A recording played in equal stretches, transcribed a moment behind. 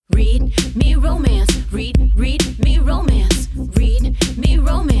Read me romance. Read me romance. Read me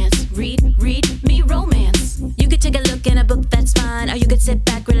romance. Read me romance. You could take a look in a book, that's fine. Or you could sit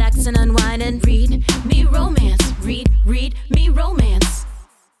back, relax, and unwind and read me romance. Read me romance.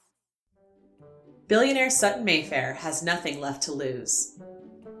 Billionaire Sutton Mayfair has nothing left to lose.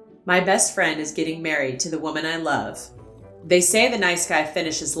 My best friend is getting married to the woman I love. They say the nice guy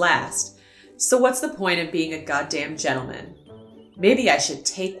finishes last, so what's the point of being a goddamn gentleman? Maybe I should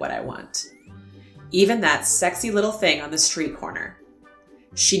take what I want. Even that sexy little thing on the street corner.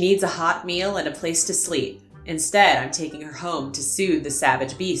 She needs a hot meal and a place to sleep. Instead, I'm taking her home to soothe the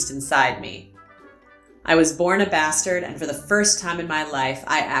savage beast inside me. I was born a bastard, and for the first time in my life,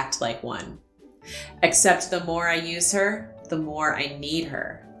 I act like one. Except the more I use her, the more I need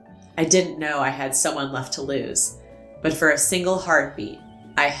her. I didn't know I had someone left to lose, but for a single heartbeat,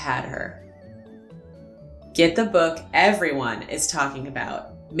 I had her. Get the book everyone is talking about.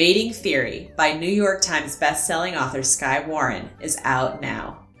 Mating Theory by New York Times bestselling author Skye Warren is out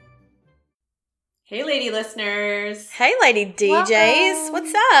now. Hey, lady listeners. Hey, lady DJs.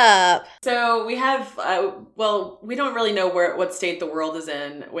 What's up? So we have, we don't really know what state the world is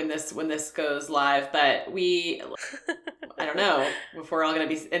in when this goes live, but I don't know if we're all going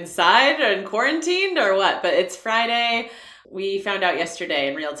to be inside and quarantined or what, but it's Friday. We found out yesterday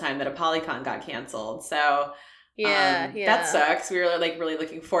in real time that a Polycon got canceled. So yeah. That sucks. We were really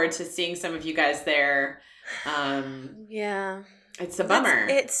looking forward to seeing some of you guys there. Yeah. It's a bummer.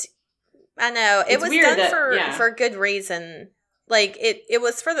 I know. It was done for good reason. Like, it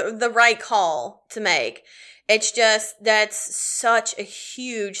was for the right call to make. It's just, that's such a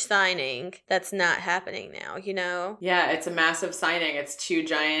huge signing that's not happening now, you know? Yeah, it's a massive signing. It's 2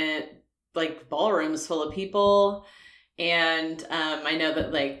 giant, ballrooms full of people. And I know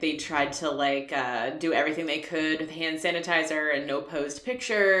that, they tried to, do everything they could with hand sanitizer and no posed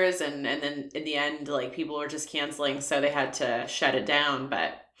pictures. And then in the end, people were just canceling, so they had to shut it down.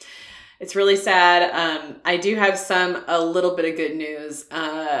 But it's really sad. I do have a little bit of good news.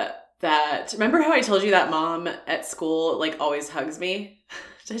 Remember how I told you that mom at school, always hugs me?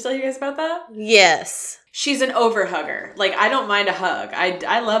 Did I tell you guys about that? Yes. She's an overhugger. I don't mind a hug.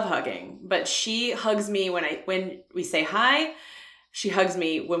 I love hugging, but she hugs me when we say hi. She hugs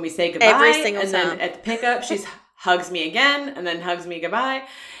me when we say goodbye. Every single time. And then at the pickup, she's hugs me again and then hugs me goodbye.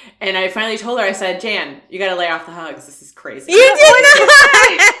 And I finally told her, I said, Jan, you got to lay off the hugs. This is crazy. You did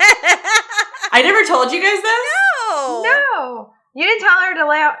not. I never told you guys this? No. You didn't tell her to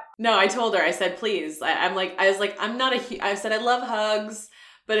lay off. No, I told her. I said, please. I said, I love hugs,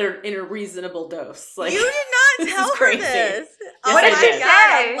 but in a reasonable dose. You did not tell her this. Yes, What I did did. you say?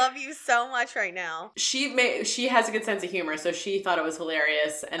 I love you so much right now. She has a good sense of humor, so she thought it was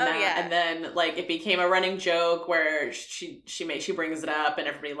hilarious, and then it became a running joke where she brings it up and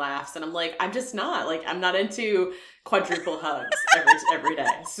everybody laughs, and I'm like, I'm just not I'm not into quadruple hugs every day.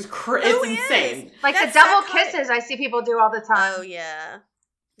 It's insane. The double kisses I see people do all the time. Oh yeah,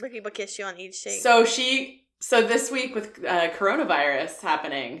 where people kiss you on each cheek. So this week with coronavirus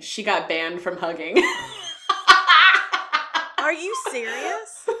happening, she got banned from hugging. Are you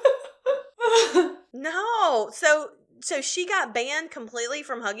serious? No. So she got banned completely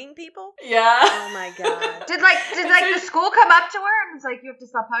from hugging people? Yeah. Oh my god. Did the school come up to her and was like, you have to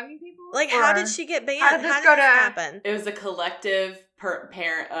stop hugging people? How did she get banned? How did this happen? It was a collective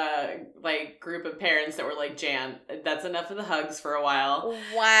parent group of parents that were like, Jan, that's enough of the hugs for a while.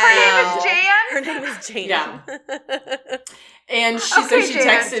 Wow. Her name is Jan. Yeah. And she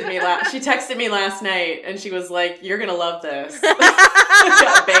texted me last night and she was like, you're gonna love this.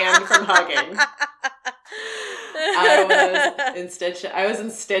 Got banned from hugging. I was in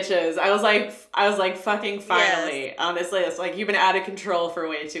stitches. I was like fucking finally. Yes. Honestly, it's you've been out of control for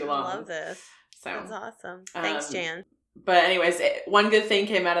way too long. I love this. So that's awesome. Thanks, Jan. But anyways, one good thing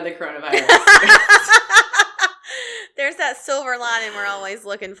came out of the coronavirus. There's that silver lining we're always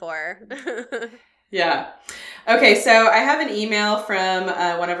looking for. Yeah. Okay, so I have an email from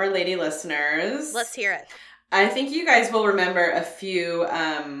one of our lady listeners. Let's hear it. I think you guys will remember it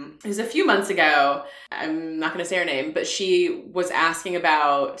was a few months ago. I'm not going to say her name, but she was asking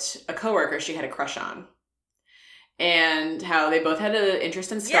about a coworker she had a crush on. And how they both had an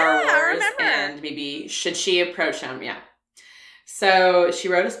interest in Star Wars. And maybe should she approach him? Yeah. So she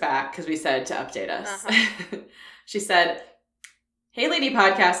wrote us back because we said to update us. Uh-huh. She said, hey, lady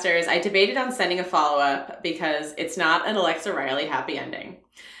podcasters, I debated on sending a follow-up because it's not an Alexa Riley happy ending.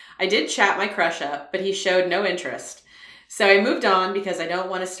 I did chat my crush up, but he showed no interest. So I moved on because I don't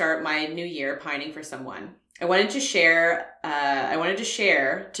want to start my new year pining for someone. I wanted to share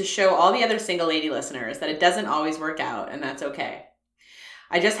to show all the other single lady listeners that it doesn't always work out, and that's okay.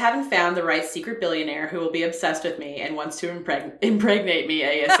 I just haven't found the right secret billionaire who will be obsessed with me and wants to impregnate me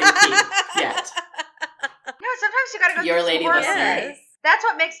ASAP yet. No, sometimes you gotta go Your through lady some listener. yes. That's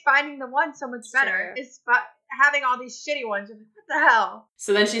what makes finding the one so much better. Is having all these shitty ones. You're like, what the hell?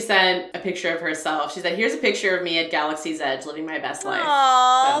 So then she sent a picture of herself. She said, here's a picture of me at Galaxy's Edge living my best life.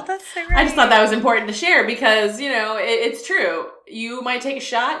 Aww, so that's so great. I just thought that was important to share because, it's true. You might take a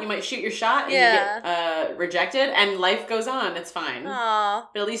shot. You might shoot your shot and you get rejected and life goes on. It's fine. Aww.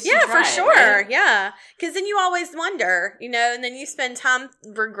 But at least you tried, for sure. Right? Yeah. Because then you always wonder, and then you spend time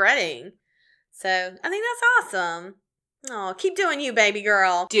regretting. So I think that's awesome. Oh, keep doing you, baby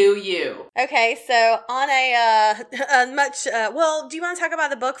girl. Do you? Okay, so on a much, do you want to talk about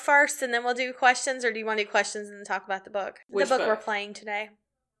the book first and then we'll do questions, or do you want to do questions and then talk about the book? Which the book book we're playing today.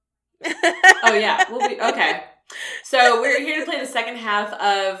 Oh, yeah. Okay. So we're here to play the second half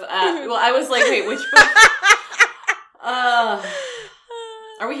of, I was like, wait, which book?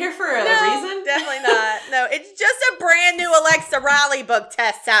 Are we here for a reason? Definitely not. No, it's just a brand new Alexa Riley book,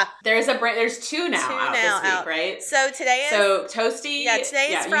 Tessa. There's two now out this week, right? So today is Toasty. Yeah,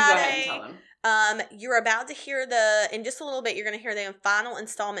 today is Friday. You go ahead and tell them. You're about to hear in just a little bit, you're going to hear the final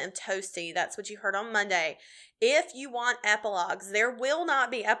installment of Toasty. That's what you heard on Monday. If you want epilogues, there will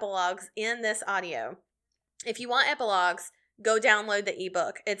not be epilogues in this audio. If you want epilogues, go download the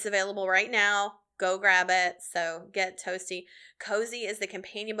ebook. It's available right now. Go grab it. So get Toasty. Cozy is the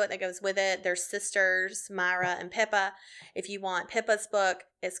companion book that goes with it. There's sisters, Myra and Pippa. If you want Pippa's book,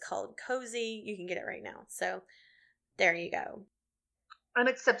 it's called Cozy. You can get it right now. So there you go. And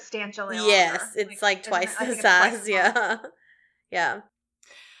it's substantially longer. Yes, it's like twice the size. Yeah. Yeah.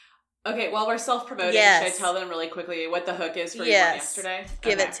 Okay, while we're self-promoting, should I tell them really quickly what the hook is for Reborn yesterday?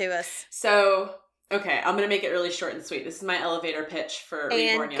 Give it to us. So, okay, I'm going to make it really short and sweet. This is my elevator pitch for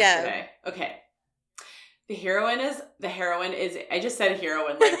Reborn yesterday. Okay. The heroine is, I just said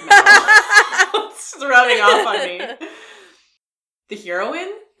heroine like no. It's rubbing off on me. The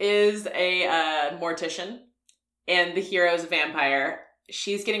heroine is a mortician, and the hero is a vampire.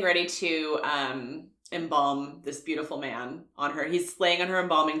 She's getting ready to embalm this beautiful man on her. He's laying on her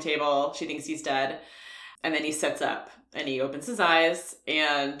embalming table. She thinks he's dead. And then he sits up and he opens his eyes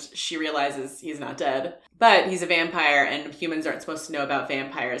and she realizes he's not dead. But he's a vampire and humans aren't supposed to know about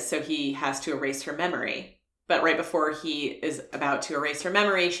vampires. So he has to erase her memory. But right before he is about to erase her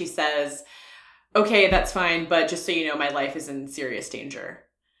memory, she says, okay, that's fine. But just so you know, my life is in serious danger.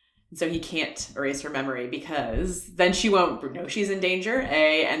 And so he can't erase her memory because then she won't know she's in danger,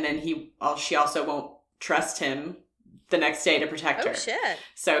 A, and then she also won't trust him the next day to protect her. Oh, shit.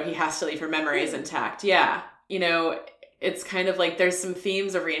 So he has to leave her memories intact. Yeah. It's kind of like there's some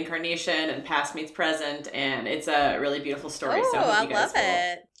themes of reincarnation and past meets present, and it's a really beautiful story. Oh, so I hope you guys love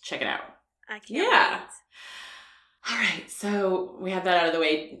it. Check it out. I can't wait. All right, so we have that out of the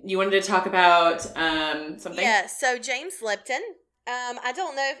way. You wanted to talk about something? Yeah, so James Lipton. I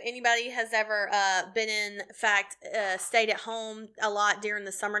don't know if anybody has ever stayed at home a lot during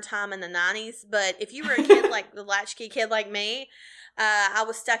the summertime in the 90s, but if you were a kid like the latchkey kid like me, I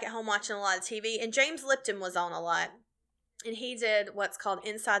was stuck at home watching a lot of TV, and James Lipton was on a lot. And he did what's called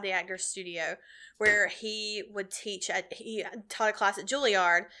Inside the Actors Studio, where he would he taught a class at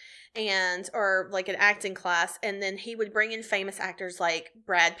Juilliard or like an acting class. And then he would bring in famous actors like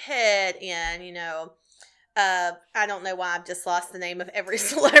Brad Pitt and, I don't know why I've just lost the name of every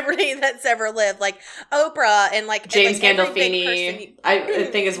celebrity that's ever lived, like Oprah and like James Gandolfini. I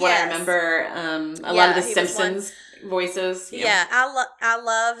think is what I remember. A lot of the Simpsons voices. Yeah, I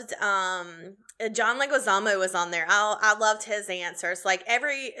loved John Leguizamo was on there. I loved his answers. Like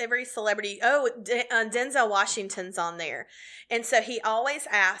every celebrity. Denzel Washington's on there, and so he always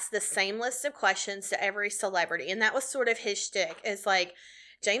asked the same list of questions to every celebrity, and that was sort of his shtick. It's like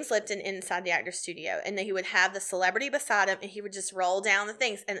James Lipton inside the actor's studio, and then he would have the celebrity beside him, and he would just roll down the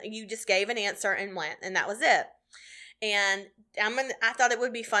things, and you just gave an answer and went, and that was it. And I thought it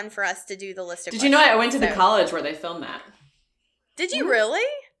would be fun for us to do the list of questions. Did you know I went to the college where they filmed that? Did you really?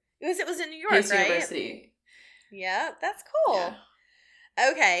 Because it was in New York, Pace right? University. Yeah, that's cool. Yeah.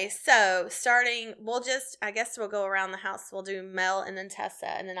 Okay, so I guess we'll go around the house. We'll do Mel and then Tessa,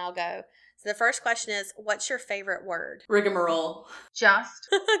 and then I'll go. So the first question is, what's your favorite word? Rigmarole. Just.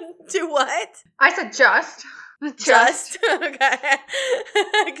 Do what? I said just. Just? Okay.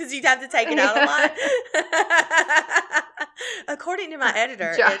 Because you'd have to take it out a lot. According to my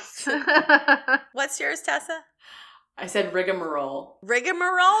editor, just. What's yours, Tessa? I said rigmarole.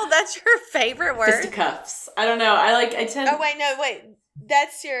 Rigmarole? That's your favorite word? Fisticuffs. I don't know. I tend... Oh, wait.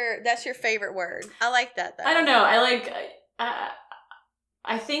 That's your favorite word. I like that, though. I don't know.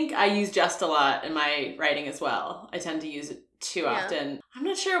 I think I use just a lot in my writing as well. I tend to use it too often. I'm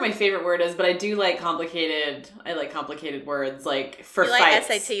not sure what my favorite word is, but I do like complicated. I like complicated words, like for you fights.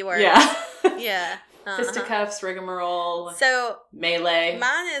 Like SAT words. Yeah. Yeah. Fisticuffs, rigmarole. So melee.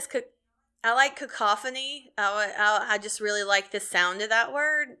 Mine is. I like cacophony. I just really like the sound of that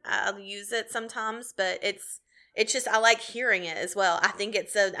word. I'll use it sometimes, but it's just, I like hearing it as well. I think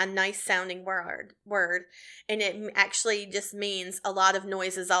it's a nice sounding word, and it actually just means a lot of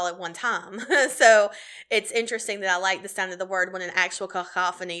noises all at one time. So it's interesting that I like the sound of the word when an actual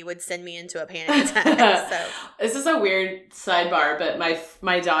cacophony would send me into a panic attack. So this is a weird sidebar, but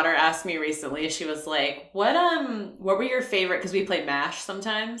my daughter asked me recently. She was like, "What were your favorite?" Because we play MASH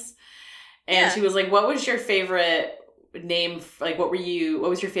sometimes, and she was like, "What was your favorite name? Like, what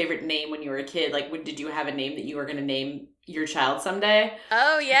was your favorite name when you were a kid? Like, did you have a name that you were going to name your child someday?"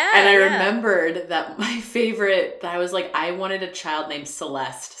 Oh, yeah. And I remembered that my favorite, that I was like, I wanted a child named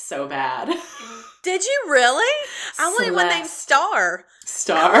Celeste so bad. Did you really? I wanted one named Star.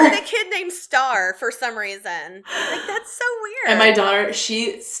 Star? I wanted a kid named Star for some reason. Like, that's so weird. And my daughter,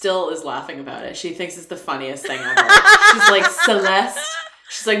 she still is laughing about it. She thinks it's the funniest thing ever. She's like, Celeste?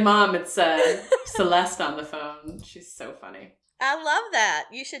 She's like, Mom, it's Celeste on the phone. She's so funny. I love that.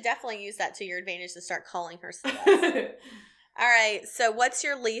 You should definitely use that to your advantage to start calling her Celeste. All right. So what's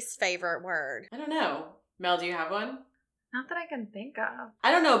your least favorite word? I don't know. Mel, do you have one? Not that I can think of.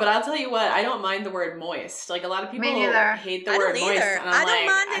 I don't know, but I'll tell you what. I don't mind the word moist. Like, a lot of people hate the word moist. And I'm don't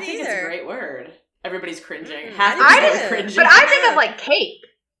mind it I think either. It's a great word. Everybody's cringing. I do. Cringing. But I think of like cake.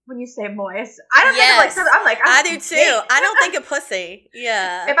 When you say moist, I don't think of like something. I'm like, I do too. Cake. I don't think of pussy.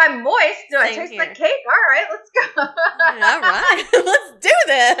 Yeah. If I'm moist, do I taste like cake? All right, let's go. All right, let's do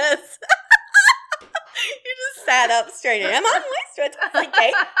this. You just sat up straight. Am I moist? Do I taste like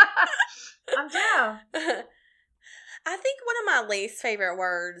cake? I'm down. I think one of my least favorite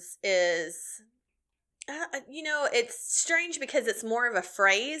words is, it's strange because it's more of a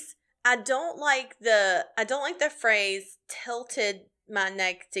phrase. I don't like the phrase tilted my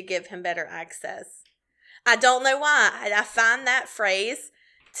neck to give him better access. I don't know why. I find that phrase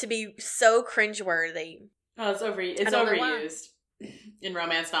to be so cringeworthy. Oh, it's overused in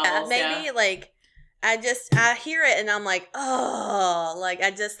romance novels. Maybe like I hear it and I'm like, oh, like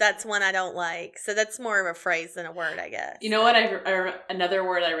that's one I don't like. So that's more of a phrase than a word, I guess. You know what? Another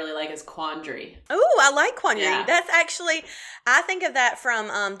word I really like is quandary. Oh, I like quandary. Yeah. That's actually, I think of that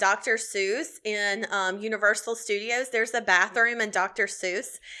from Dr. Seuss in Universal Studios. There's a bathroom in Dr.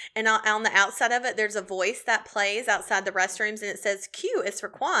 Seuss, and on the outside of it, there's a voice that plays outside the restrooms, and it says, Q is for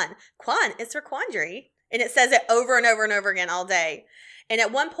Quan. Quan is for quandary. And it says it over and over and over again all day. And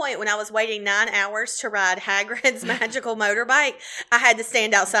at one point, when I was waiting 9 hours to ride Hagrid's magical motorbike, I had to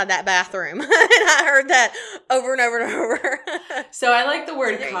stand outside that bathroom. And I heard that over and over and over. So I like the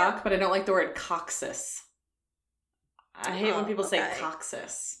word cock, but I don't like the word coxis. I hate when people say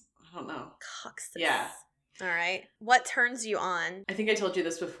coxis. I don't know. Coxis. Yeah. All right. What turns you on? I think I told you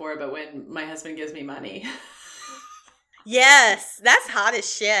this before, but when my husband gives me money. Yes. That's hot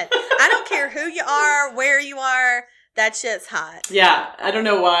as shit. I don't care who you are, where you are. That shit's hot. Yeah, I don't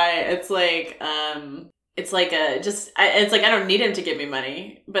know why. It's like I don't need him to give me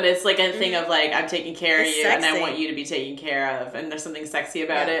money, but it's like a thing of like, I'm taking care of you and I want you to be taken care of, and there's something sexy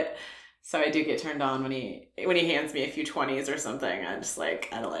about it. So I do get turned on when he hands me a few 20s or something. I'm just like,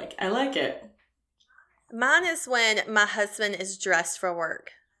 I like it. Mine is when my husband is dressed for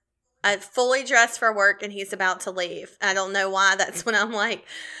work. I'm fully dressed for work and he's about to leave. I don't know why. That's when I'm like,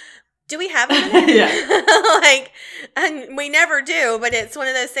 do we have a minute? Yeah. And we never do, but it's one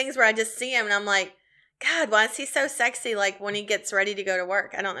of those things where I just see him and I'm like, God, why is he so sexy? Like when he gets ready to go to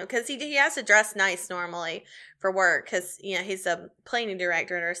work, I don't know. Cause he has to dress nice normally for work. Cause he's a planning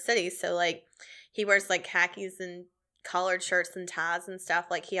director at our city. So like he wears like khakis and collared shirts and ties and stuff.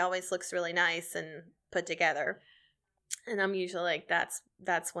 Like he always looks really nice and put together. And I'm usually like, that's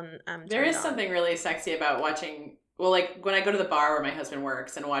when I'm There is something really sexy about watching. Well, like, when I go to the bar where my husband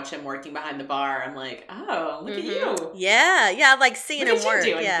works and watch him working behind the bar, I'm like, oh, look at you. Yeah, like seeing him work.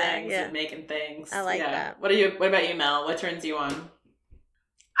 Doing things and making things. I like that. What about you, Mel? What turns you on?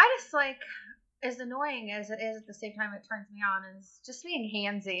 I just like, as annoying as it is at the same time it turns me on, is just being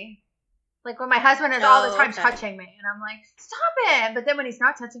handsy. Like when my husband is all the time touching me, and I'm like, stop it. But then when he's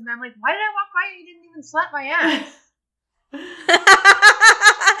not touching me, I'm like, why did I walk by and you didn't even slap my ass?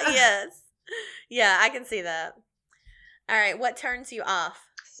 Yes. Yeah, I can see that. All right, what turns you off?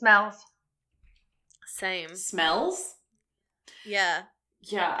 Smells. Same. Smells? Yeah.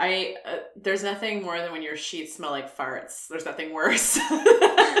 Yeah, there's nothing more than when your sheets smell like farts. There's nothing worse.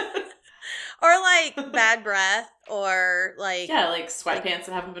 Or like bad breath, or like... Yeah, like sweatpants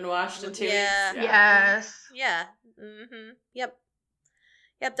that haven't been washed in 2 weeks. Yes. Yeah. Mm-hmm. Yep.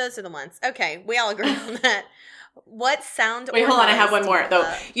 Those are the ones. Okay, we all agree on that. What sound? Wait, hold on. I have one more though.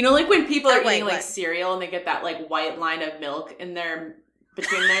 You know, like when people are eating what? cereal and they get that like white line of milk in their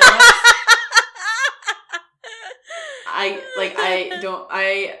between their lips. I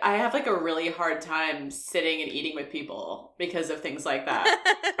have like a really hard time sitting and eating with people because of things like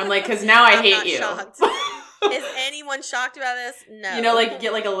that. I'm like, because now I hate you. Shocked. Is anyone shocked about this? No. You know, like you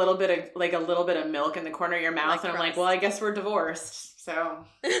get like a little bit of milk in the corner of your mouth, and I'm like, well, I guess we're divorced. So.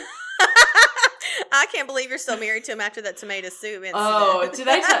 I can't believe you're still married to him after that tomato soup incident. Oh, did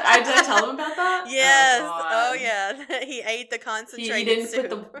I tell him about that? Yes. Oh yeah. He ate the concentrated He didn't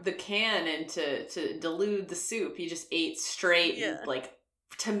soup. put the can in to dilute the soup. He just ate straight like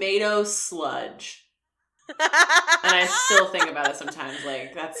tomato sludge. And I still think about it sometimes.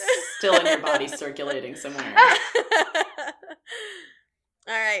 Like, that's still in your body circulating somewhere.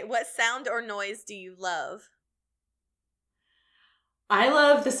 All right. What sound or noise do you love? I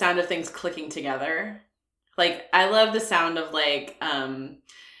love the sound of things clicking together. Like, I love the sound of, like,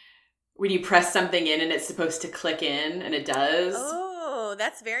 when you press something in and it's supposed to click in, and it does. Oh,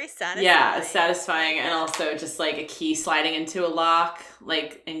 that's very satisfying. Yeah, it's satisfying. And also just, like, a key sliding into a lock,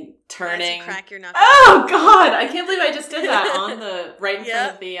 like, and turning. As you crack your knuckles. Oh, God! I can't believe I just did that right in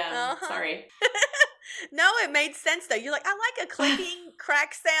front of the, sorry. No, it made sense, though. You're like, I like a clicking,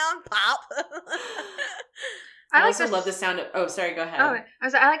 crack sound, pop. I also love the sound of... Oh, sorry, go ahead. Oh,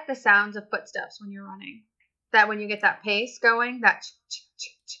 I like the sounds of footsteps when you're running. That when you get that pace going, that...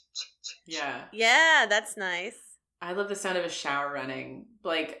 Yeah. Yeah, that's nice. I love the sound of a shower running.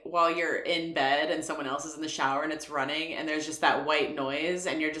 Like, while you're in bed and someone else is in the shower and it's running and there's just that white noise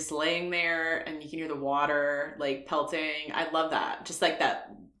and you're just laying there and you can hear the water, like, pelting. I love that. Just like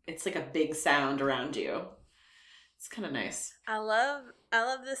that. It's like a big sound around you. It's kind of nice. I love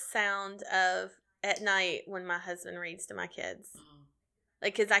the sound of... at night when my husband reads to my kids.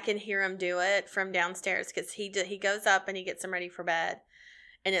 Like, because I can hear him do it from downstairs, because he goes up and he gets them ready for bed.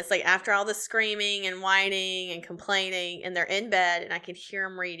 And it's like after all the screaming and whining and complaining, and they're in bed, and I can hear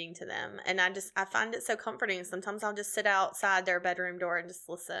him reading to them. And I find it so comforting. Sometimes I'll just sit outside their bedroom door and just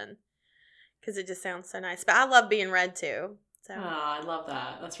listen, because it just sounds so nice. But I love being read to. So. Oh, I love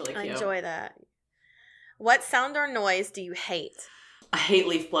that. That's really cute. I enjoy that. What sound or noise do you hate? I hate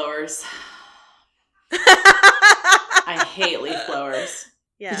leaf blowers. I hate leaf blowers.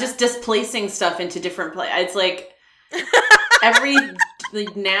 Yeah. Just displacing stuff into different places. It's like every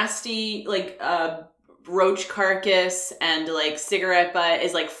like nasty like roach carcass and like cigarette butt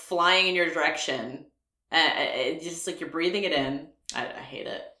is like flying in your direction. It's just like you're breathing it in. I hate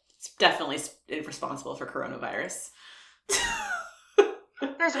it. It's definitely responsible for coronavirus.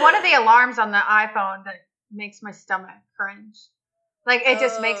 There's one of the alarms on the iPhone that makes my stomach cringe. Like, it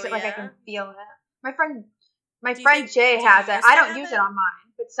just makes it like I can feel it. My friend Jay has it. I don't use it on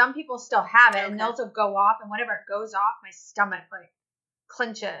mine, but some people still have it, and those will go off, and whenever it goes off, my stomach like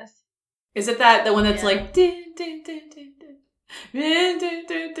clenches. Is it the one that's like din, din, din, din, din, din, din,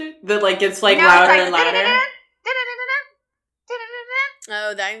 din, din, that like gets like louder and louder?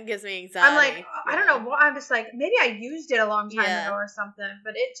 Oh, that gives me anxiety. I'm like, I don't know. I'm just like, maybe I used it a long time ago or something,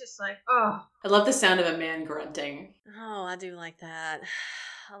 but it's just like, oh. I love the sound of a man grunting. Oh, I do like that.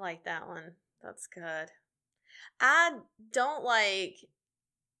 I like that one. That's good. I don't like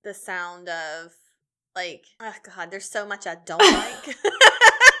the sound of, like, oh God, there's so much I don't like.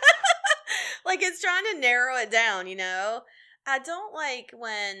 Like, it's trying to narrow it down, you know? I don't like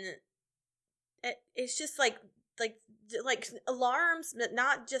when it's just like alarms, but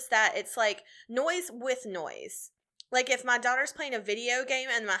not just that. It's like noise with noise. Like, if my daughter's playing a video game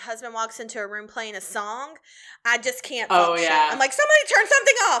and my husband walks into a room playing a song, I just can't function. Yeah. I'm like, somebody turn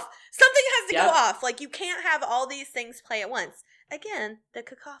something off. Something has to go off. Like, you can't have all these things play at once. Again, the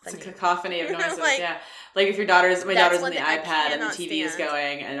cacophony. It's a cacophony of noises, yeah. Like, if my daughter's on the iPad and the TV is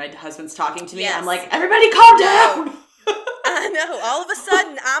going and my husband's talking to me, I'm like, everybody calm down! I know. All of a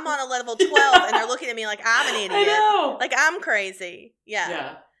sudden, I'm on a level 12 and they're looking at me like I'm an idiot. I know. Like, I'm crazy.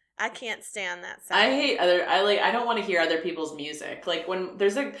 Yeah. I can't stand that sound. I don't want to hear other people's music. Like, when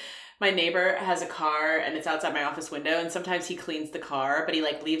my neighbor has a car and it's outside my office window, and sometimes he cleans the car, but he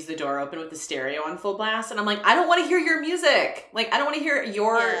like leaves the door open with the stereo on full blast, and I'm like, I don't want to hear your music. Like, I don't want to hear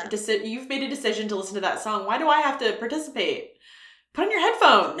you've made a decision to listen to that song. Why do I have to participate? Put on your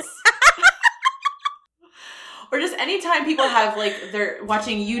headphones. Or just anytime people have like they're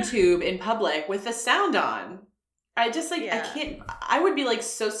watching YouTube in public with the sound on. I just like I would be like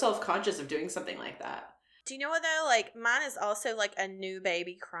so self-conscious of doing something like that. Do you know what though? Like, mine is also like a new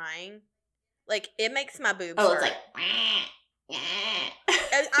baby crying. Like, it makes my boobs hurt. It's like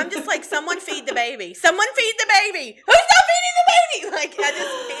I'm just like, someone feed the baby. Someone feed the baby. Who's not feeding the baby? Like, I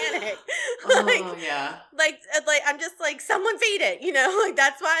just panic. Oh, yeah. Like I'm just like, someone feed it. You know, like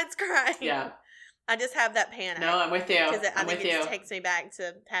that's why it's crying. Yeah. I just have that panic. No, I'm with you. Because I think it just takes me back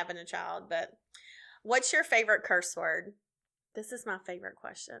to having a child. But what's your favorite curse word? This is my favorite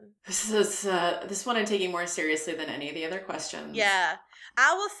question. This one I'm taking more seriously than any of the other questions. Yeah.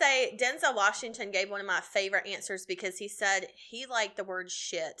 I will say Denzel Washington gave one of my favorite answers because he said he liked the word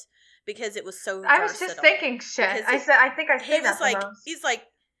shit because it was so versatile. I was just thinking shit. I think I said that like, the most. He's like,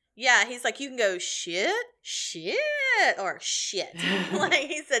 you can go shit, or shit. Like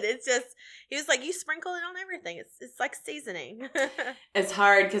he said, he was like, you sprinkle it on everything. It's like seasoning. It's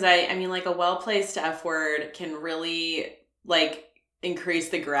hard because I mean, like a well-placed F word can really like increase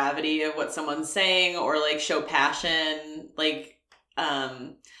the gravity of what someone's saying or like show passion. Like,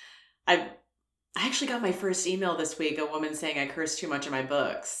 I actually got my first email this week, a woman saying I curse too much in my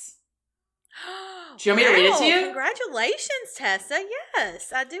books. Do you want me to read it to you? Congratulations, Tessa.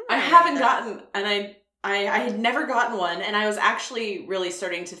 Yes, I do. I haven't gotten, and I had never gotten one, and I was actually really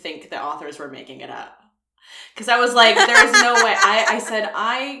starting to think the authors were making it up. Because I was like, there is no way. I said,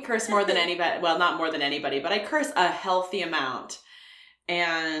 I curse more than anybody. Well, not more than anybody, but I curse a healthy amount.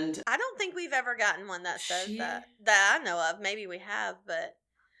 And I don't think we've ever gotten one that says that I know of. Maybe we have, but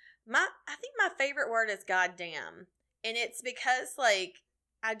I think my favorite word is goddamn. And it's because, like,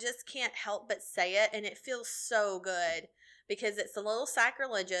 I just can't help but say it, and it feels so good because it's a little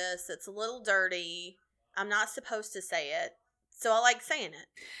sacrilegious. It's a little dirty. I'm not supposed to say it, so I like saying it.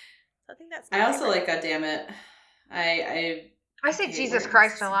 I think that's. I also like goddamn it. I say Jesus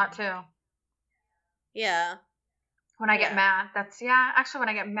Christ a lot too. Yeah. When I get mad, actually when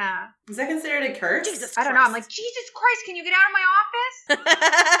I get mad. Is that considered a curse? Jesus Christ. I don't know. I'm like, Jesus Christ, can you get out of my office?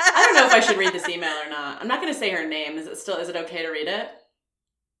 I don't know if I should read this email or not. I'm not going to say her name. Is it okay to read it?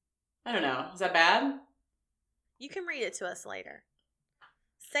 I don't know. Is that bad? You can read it to us later.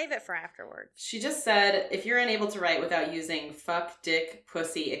 Save it for afterwards. She just said, if you're unable to write without using fuck, dick,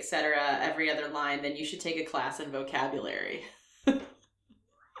 pussy, etc. every other line, then you should take a class in vocabulary. What?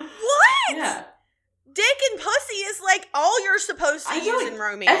 Yeah. Dick and pussy is like all you're supposed to use in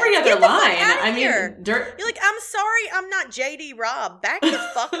romance. Every other line. I mean, you're like, I'm sorry, I'm not JD Robb. Back the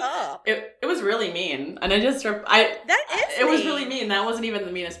fuck up. It was really mean, and it was really mean. That wasn't even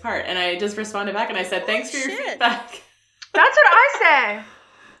the meanest part, and I just responded back and I said, "Thanks for your feedback." That's what I say.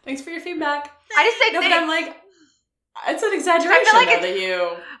 Thanks for your feedback. I just say, but I'm like, it's an exaggeration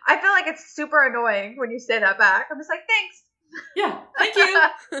I feel like it's super annoying when you say that back. I'm just like, thanks. Yeah, thank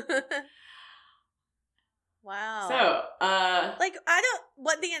you. Wow. So,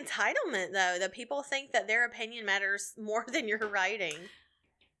 what the entitlement though, that people think that their opinion matters more than your writing.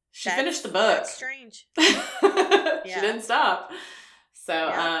 She finished the book. That's strange. She didn't stop. So,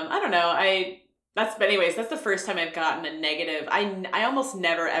 I don't know. But anyways, that's the first time I've gotten a negative. I almost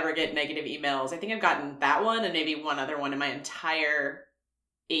never ever get negative emails. I think I've gotten that one and maybe one other one in my entire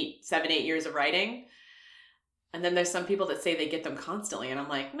 7, 8 years of writing. And then there's some people that say they get them constantly, and I'm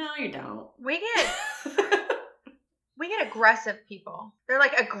like, no, you don't. We get aggressive people. They're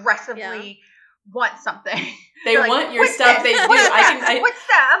like aggressively want something. They want your stuff. They do. What's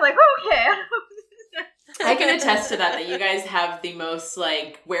that? I'm like, okay. I can attest to that you guys have the most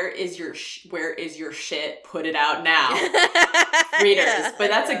like, where is your shit? Put it out now, readers. Yeah, but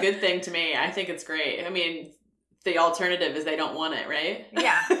that's a good thing to me. I think it's great. I mean, the alternative is they don't want it, right?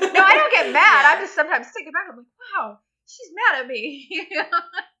 Yeah. No, I don't get mad. I'm just sometimes thinking back. I'm like, wow, she's mad at me.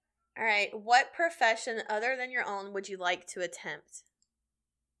 All right. What profession other than your own would you like to attempt?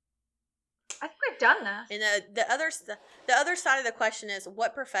 I think we've done this. And the other side of the question is,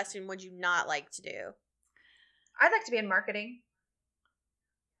 what profession would you not like to do? I'd like to be in marketing.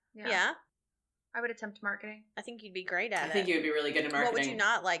 Yeah. I would attempt marketing. I think you'd be great at it. I think you would be really good in marketing. What would you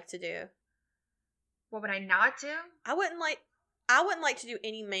not like to do? What would I not do? I wouldn't like to do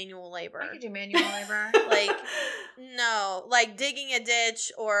any manual labor. I could do manual labor. Like, no. Like digging a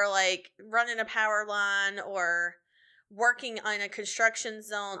ditch or like running a power line or working on a construction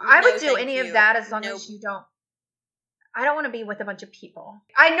zone. I would do any of that as long as you don't. I don't want to be with a bunch of people.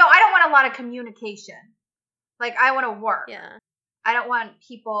 I don't want a lot of communication. Like, I want to work. Yeah. I don't want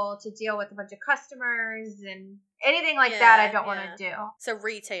people to deal with a bunch of customers and anything like that. I don't want to do. So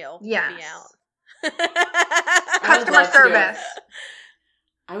retail would be out. Customer service.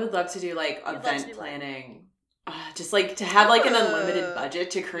 I would love to do like event planning. Just like to have like an unlimited budget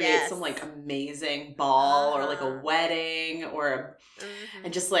to create some like amazing ball or like a wedding or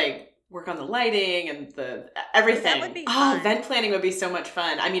and just like work on the lighting and the everything. That would be fun. Event planning would be so much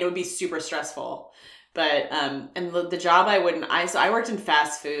fun. I mean, it would be super stressful, But and the job so I worked in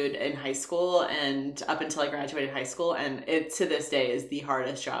fast food in high school and up until I graduated high school, and it to this day is the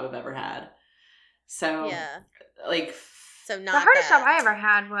hardest job I've ever had. So like the hardest job I ever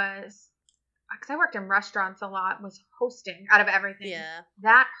had was, because I worked in restaurants a lot, was hosting out of everything. Yeah.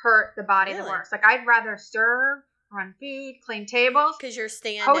 That hurt the body the worst. Like, I'd rather serve, run food, clean tables. Because you're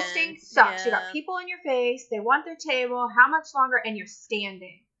standing. Hosting sucks. Yeah. You got people in your face. They want their table. How much longer? And you're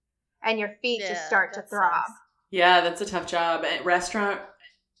standing. And your feet just start to throb. Sucks. Yeah, that's a tough job. At restaurant,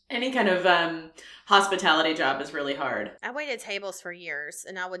 any kind of hospitality job is really hard. I waited tables for years,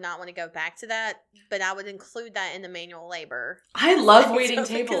 and I would not want to go back to that, but I would include that in the manual labor. I love waiting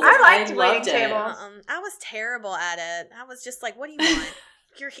tables. I liked waiting tables. I was terrible at it. I was just like, what do you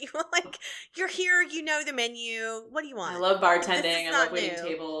want? You're here, you know the menu. What do you want? I love bartending. I love waiting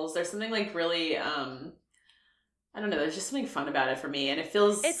tables. There's something like really I don't know. There's just something fun about it for me, and it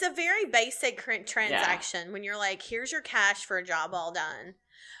feels... It's a very basic transaction when you're like, here's your cash for a job all done.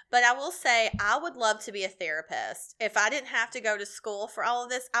 But I will say, I would love to be a therapist. If I didn't have to go to school for all of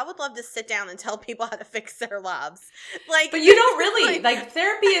this, I would love to sit down and tell people how to fix their lives. Like, but you don't really like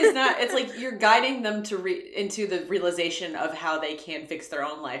therapy is not. It's like you're guiding them to into the realization of how they can fix their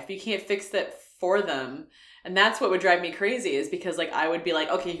own life. You can't fix that for them, and that's what would drive me crazy. Is because like I would be like,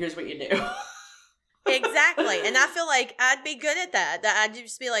 okay, here's what you do. Exactly. And I feel like I'd be good at that. That I'd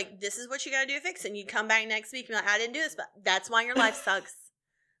just be like, this is what you got to do to fix it. And you'd come back next week and be like, I didn't do this, but that's why your life sucks.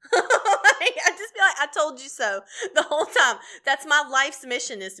 I'd just be like, I told you so the whole time. That's my life's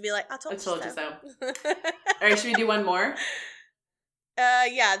mission, is to be like, I told you so. All right, should we do one more?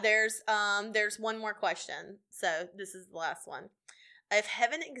 Yeah, there's one more question. So this is the last one. If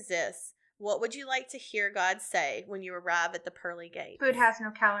heaven exists, what would you like to hear God say when you arrive at the pearly gate? Food has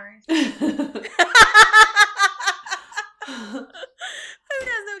no calories. Food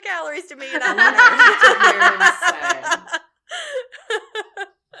has no calories to me, and I want to hear him say.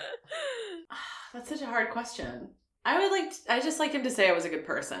 That's such a hard question. I just like him to say I was a good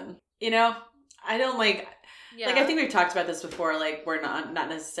person. You know, I don't like. Yeah. Like, I think we've talked about this before. Like, we're not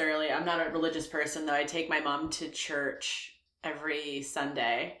necessarily. I'm not a religious person, though. I take my mom to church every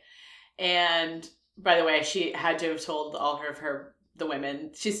Sunday. And by the way, she had to have told all the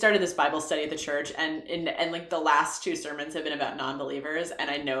women. She started this Bible study at the church, and like the last 2 sermons have been about non-believers,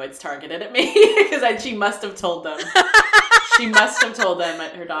 and I know it's targeted at me because she must have told them. She must have told them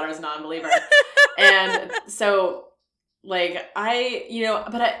her daughter's a non-believer, and so like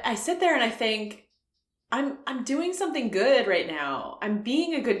I sit there and I think I'm doing something good right now. I'm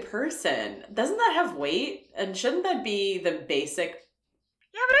being a good person. Doesn't that have weight? And shouldn't that be the basic?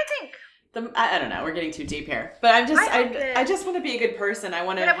 Yeah, but I think. I don't know. We're getting too deep here, but I just want to be a good person. I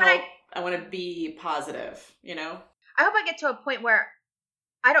want to help. I want to be positive. You know. I hope I get to a point where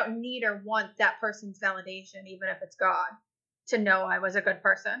I don't need or want that person's validation, even if it's God, to know I was a good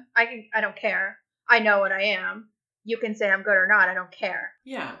person. I don't care. I know what I am. You can say I'm good or not. I don't care.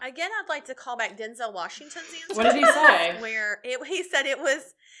 Yeah. Again, I'd like to call back Denzel Washington's answer. What did he say? He said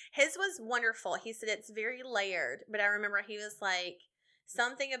his was wonderful. He said it's very layered, but I remember he was like.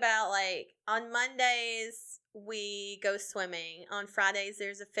 Something about like on Mondays we go swimming. On Fridays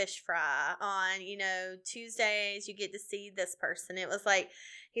there's a fish fry. On, Tuesdays you get to see this person. It was like,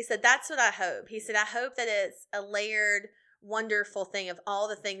 he said, that's what I hope. He said, I hope that it's a layered, wonderful thing of all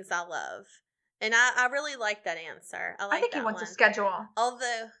the things I love. And I really like that answer. I think he wants a schedule.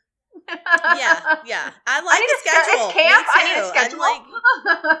 Although, yeah. I like a schedule. It's camp. I need a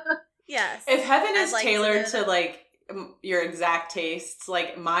schedule. Yes. If heaven is tailored to like your exact tastes,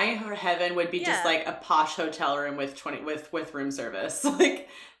 like my heaven would be just like a posh hotel room with room service, like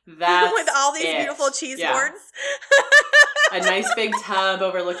that with all these beautiful cheese boards, a nice big tub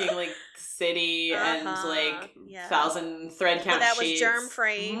overlooking like the city and like 1,000 thread count that sheets. Was germ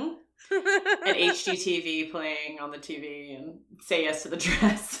free. Mm-hmm. And HGTV playing on the TV and Say Yes to the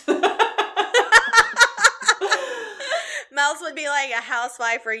Dress. Mel's would be like a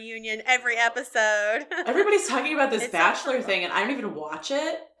housewife reunion every episode. Everybody's talking about this Bachelor thing, and I don't even watch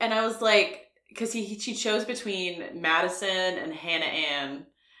it. And I was like, because she chose between Madison and Hannah Ann,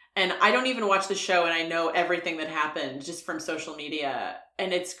 and I don't even watch the show, and I know everything that happened just from social media,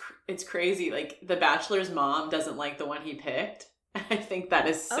 and it's crazy. Like the Bachelor's mom doesn't like the one he picked. I think that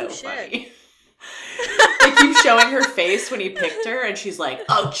is so funny. They keep showing her face when he picked her, and she's like,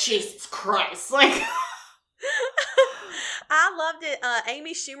 "Oh Jesus Christ!" Like. I loved it.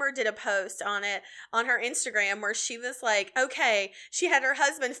 Amy Schumer did a post on it on her Instagram where she was like, okay, she had her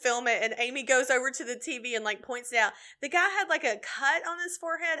husband film it, and Amy goes over to the TV and like points it out. The guy had like a cut on his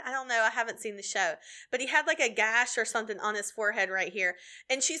forehead. I don't know. I haven't seen the show, but he had like a gash or something on his forehead right here.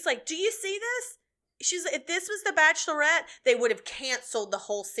 And she's like, do you see this? she's like, if this was The Bachelorette, they would have canceled the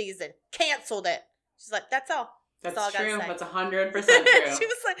whole season. Canceled it. She's like, that's all. That's all true. I That's 100% true. She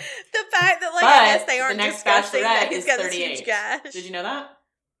was like, the fact that, like, but I guess they aren't the next discussing that Bachelorette he's is got 38. this huge gash. Did you know that?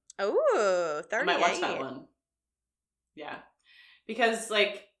 Ooh, 38. I might watch that one. Yeah. Because,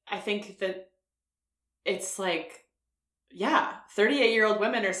 like, I think that it's like, yeah, 38-year-old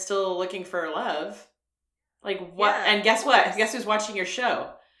women are still looking for love. Like, what? Yeah, and guess what? Guess who's watching your show?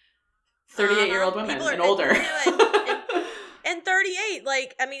 38-year-old women and older. And 38,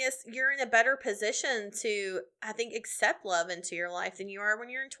 like, I mean, you're in a better position to, I think, accept love into your life than you are when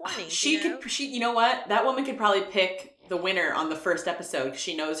you're in 20. You know what? That woman could probably pick the winner on the first episode.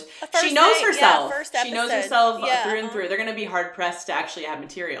 She knows herself. Yeah, she knows herself through and through. They're going to be hard pressed to actually have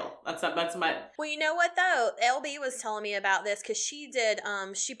material. That's my. Well, you know what though? LB was telling me about this because she did.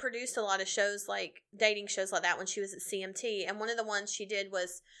 She produced a lot of shows, like dating shows like that, when she was at CMT, and one of the ones she did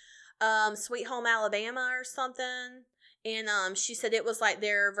was Sweet Home Alabama or something. And she said it was like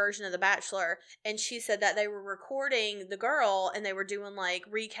their version of The Bachelor. And she said that they were recording the girl and they were doing like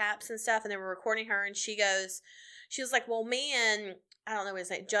recaps and stuff. And they were recording her. And she was like, well, me and, I don't know what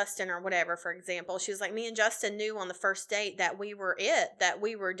his name, Justin or whatever, for example. She was like, me and Justin knew on the first date that we were that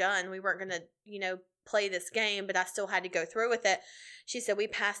we were done. We weren't going to, play this game, but I still had to go through with it. She said we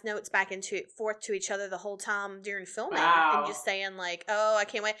passed notes back and forth to each other the whole time during filming. Wow. And just saying like, oh, I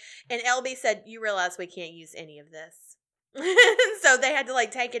can't wait. And LB said, you realize we can't use any of this. So they had to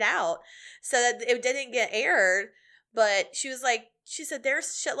like take it out so that it didn't get aired. But she said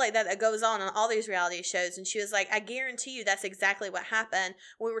there's shit like that goes on all these reality shows. And she was like, I guarantee you that's exactly what happened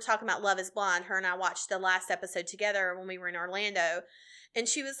when we were talking about Love is Blind. Her and I watched the last episode together when we were in Orlando. And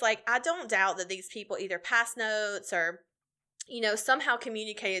she was like, I don't doubt that these people either pass notes or somehow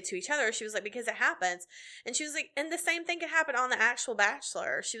communicated to each other. She was like, because it happens. And she was like, and the same thing could happen on the actual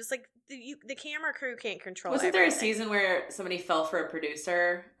Bachelor. She was like, the camera crew can't control Wasn't everything. there a season where somebody fell for a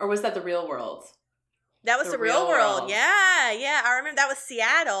producer? Or was that The Real World? That was the real world. Yeah. I remember that was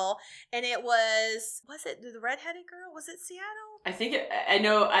Seattle. And it was it the redheaded girl? Was it Seattle? I think I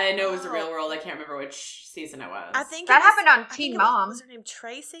know it was The Real World. I can't remember which season it was. I think that happened on Teen Mom. Was her name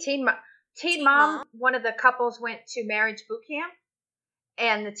Tracy? Teen Mom, one of the couples went to marriage boot camp,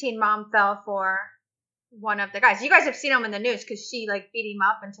 and the teen mom fell for one of the guys. You guys have seen him in the news because she like beat him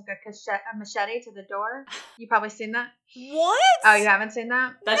up and took a machete to the door. You probably seen that. What? Oh, you haven't seen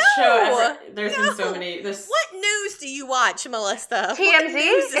that? That show. There's been so many. What news do you watch, Melissa? TMZ.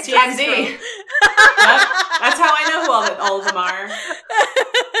 It's TMZ. Yep. That's how I know who all of them are.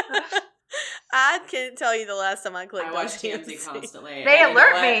 I can't tell you the last time I clicked on TMZ constantly. They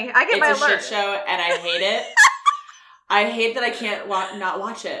alert me. I get my alert. It's a shit show, and I hate it. I hate that I can't not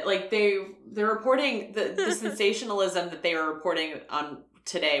watch it. Like they're reporting the sensationalism that they were reporting on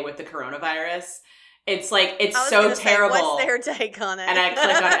today with the coronavirus. It's like so terrible. Say, what's their take on it? And I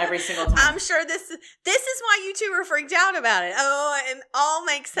click on it every single time. I'm sure this is why you two were freaked out about it. Oh, it all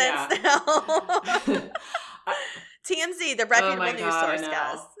makes sense now. TMZ, the reputable news source,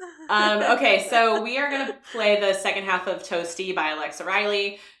 guys. Okay, so we are going to play the second half of Toasty by Alexa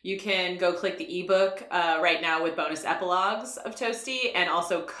Riley. You can go click the ebook right now with bonus epilogues of Toasty, and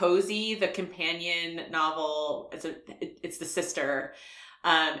also Cozy, the companion novel. It's the sister.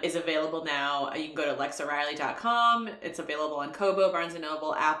 Is available now. You can go to alexariley.com. It's available on Kobo, Barnes &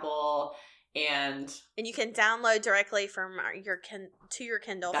 Noble, Apple, and you can download directly from your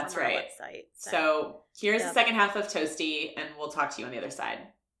Kindle from our website. So here's the second half of Toasty, and we'll talk to you on the other side.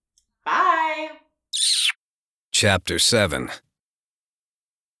 Bye! Chapter 7.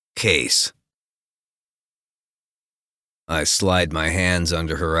 Case. I slide my hands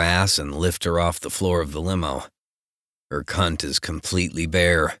under her ass and lift her off the floor of the limo. Her cunt is completely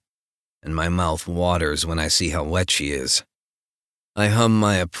bare, and my mouth waters when I see how wet she is. I hum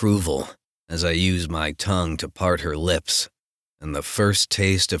my approval as I use my tongue to part her lips, and the first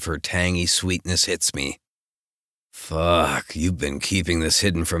taste of her tangy sweetness hits me. Fuck, you've been keeping this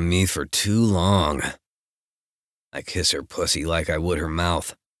hidden from me for too long. I kiss her pussy like I would her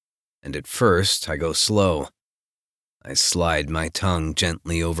mouth, and at first I go slow. I slide my tongue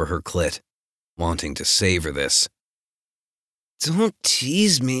gently over her clit, wanting to savor this. Don't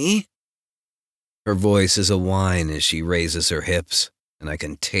tease me. Her voice is a whine as she raises her hips, and I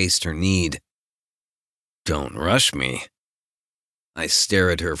can taste her need. Don't rush me. I stare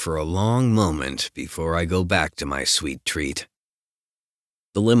at her for a long moment before I go back to my sweet treat.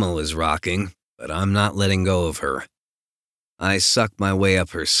 The limo is rocking, but I'm not letting go of her. I suck my way up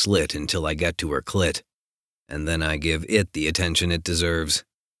her slit until I get to her clit, and then I give it the attention it deserves.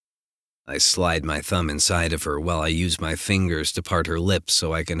 I slide my thumb inside of her while I use my fingers to part her lips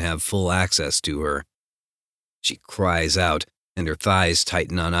so I can have full access to her. She cries out, and her thighs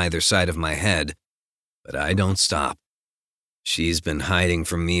tighten on either side of my head. But I don't stop. She's been hiding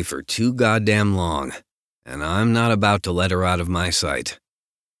from me for too goddamn long, and I'm not about to let her out of my sight.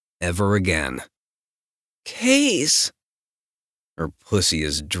 Ever again. Case! Her pussy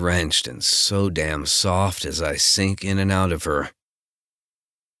is drenched and so damn soft as I sink in and out of her.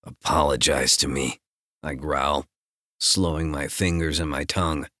 Apologize to me, I growl, slowing my fingers and my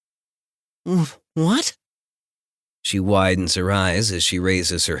tongue. What? She widens her eyes as she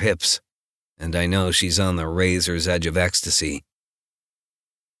raises her hips, and I know she's on the razor's edge of ecstasy.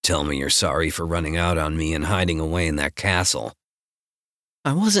 Tell me you're sorry for running out on me and hiding away in that castle.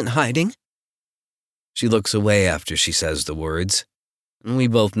 I wasn't hiding. She looks away after she says the words, and we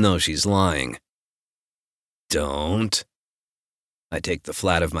both know she's lying. Don't. I take the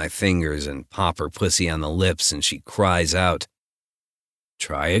flat of my fingers and pop her pussy on the lips, and she cries out.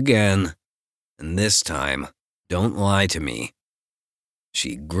 Try again, and this time, don't lie to me.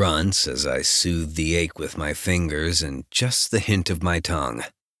 She grunts as I soothe the ache with my fingers and just the hint of my tongue.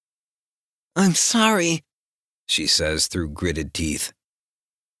 I'm sorry, she says through gritted teeth.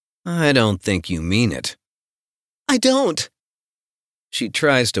 I don't think you mean it. I don't. She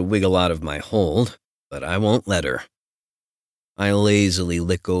tries to wiggle out of my hold, but I won't let her. I lazily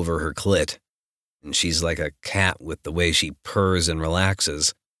lick over her clit, and she's like a cat with the way she purrs and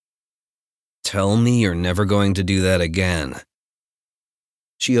relaxes. Tell me you're never going to do that again.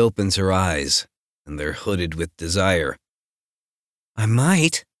 She opens her eyes, and they're hooded with desire. I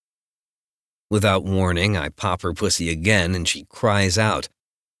might. Without warning, I pop her pussy again, and she cries out,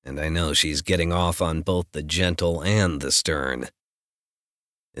 and I know she's getting off on both the gentle and the stern.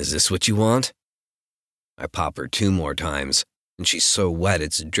 Is this what you want? I pop her 2 more times, and she's so wet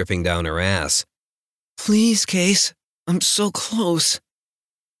it's dripping down her ass. Please, Case, I'm so close.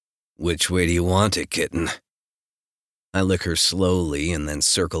 Which way do you want it, kitten? I lick her slowly and then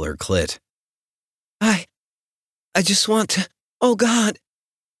circle her clit. I just want to... Oh, God.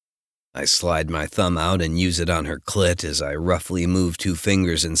 I slide my thumb out and use it on her clit as I roughly move 2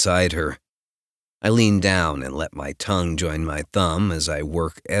 fingers inside her. I lean down and let my tongue join my thumb as I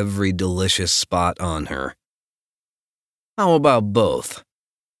work every delicious spot on her. How about both?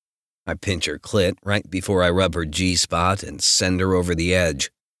 I pinch her clit right before I rub her G-spot and send her over the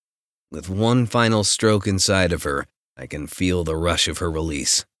edge. With one final stroke inside of her, I can feel the rush of her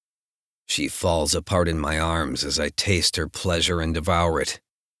release. She falls apart in my arms as I taste her pleasure and devour it.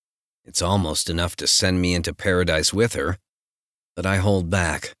 It's almost enough to send me into paradise with her, but I hold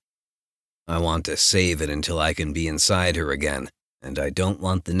back. I want to save it until I can be inside her again, and I don't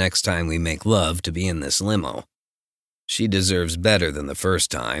want the next time we make love to be in this limo. She deserves better than the first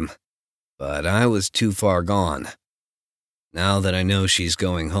time, but I was too far gone. Now that I know she's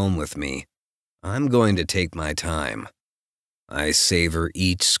going home with me, I'm going to take my time. I savor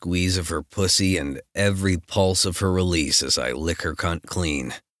each squeeze of her pussy and every pulse of her release as I lick her cunt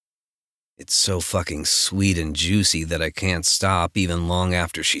clean. It's so fucking sweet and juicy that I can't stop even long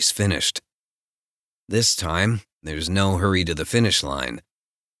after she's finished. This time, there's no hurry to the finish line.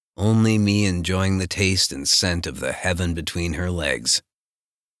 Only me enjoying the taste and scent of the heaven between her legs.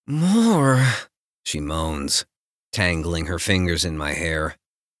 More, she moans, tangling her fingers in my hair.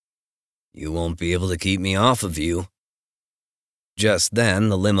 You won't be able to keep me off of you. Just then,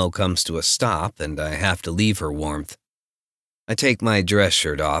 the limo comes to a stop and I have to leave her warmth. I take my dress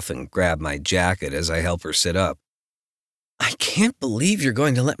shirt off and grab my jacket as I help her sit up. I can't believe you're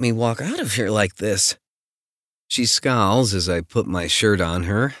going to let me walk out of here like this. She scowls as I put my shirt on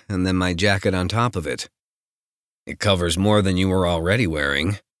her and then my jacket on top of it. It covers more than you were already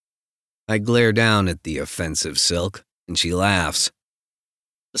wearing. I glare down at the offensive silk, and she laughs.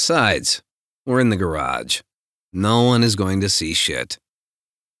 Besides, we're in the garage. No one is going to see shit.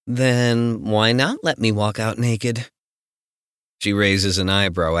 Then why not let me walk out naked? She raises an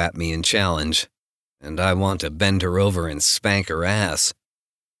eyebrow at me in challenge, and I want to bend her over and spank her ass.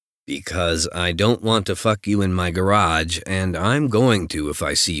 Because I don't want to fuck you in my garage, and I'm going to if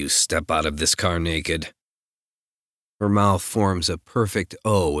I see you step out of this car naked. Her mouth forms a perfect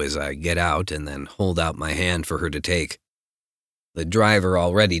O as I get out and then hold out my hand for her to take. The driver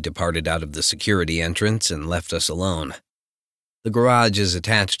already departed out of the security entrance and left us alone. The garage is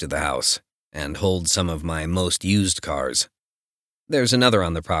attached to the house and holds some of my most used cars. There's another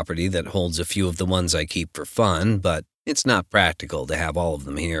on the property that holds a few of the ones I keep for fun, but it's not practical to have all of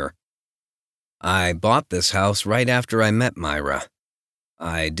them here. I bought this house right after I met Myra.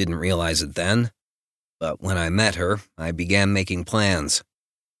 I didn't realize it then, but when I met her, I began making plans.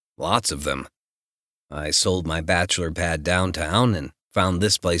 Lots of them. I sold my bachelor pad downtown and found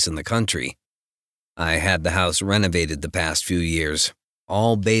this place in the country. I had the house renovated the past few years,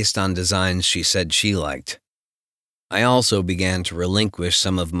 all based on designs she said she liked. I also began to relinquish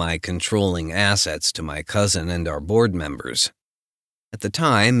some of my controlling assets to my cousin and our board members. At the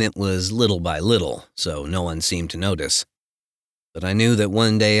time, it was little by little, so no one seemed to notice. But I knew that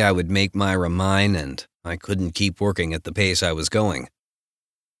one day I would make Myra mine, and I couldn't keep working at the pace I was going.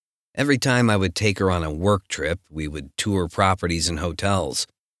 Every time I would take her on a work trip, we would tour properties and hotels.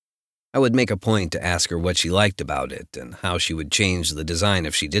 I would make a point to ask her what she liked about it and how she would change the design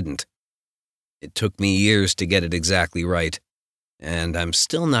if she didn't. It took me years to get it exactly right, and I'm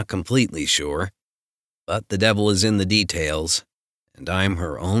still not completely sure. But the devil is in the details, and I'm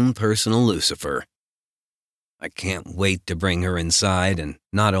her own personal Lucifer. I can't wait to bring her inside and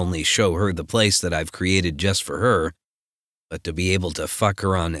not only show her the place that I've created just for her, but to be able to fuck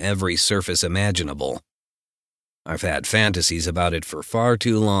her on every surface imaginable. I've had fantasies about it for far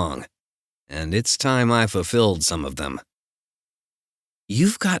too long, and it's time I fulfilled some of them.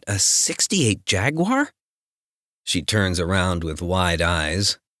 "You've got a '68 Jaguar?" She turns around with wide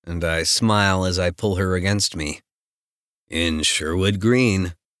eyes, and I smile as I pull her against me. "In Sherwood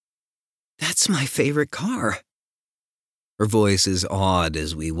Green." "That's my favorite car." Her voice is awed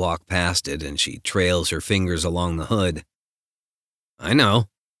as we walk past it, and she trails her fingers along the hood. "I know."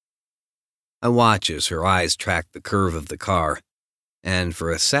 I watch as her eyes track the curve of the car, and for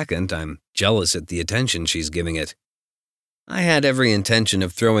a second I'm jealous at the attention she's giving it. I had every intention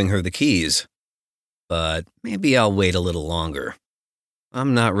of throwing her the keys, but maybe I'll wait a little longer.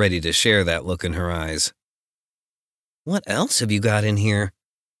 I'm not ready to share that look in her eyes. "What else have you got in here?"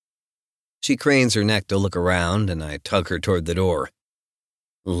 She cranes her neck to look around, and I tug her toward the door.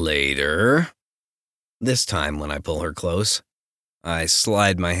 "Later." This time when I pull her close, I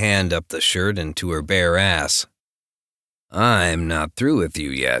slide my hand up the shirt and to her bare ass. "I'm not through with you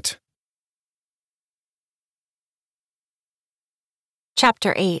yet."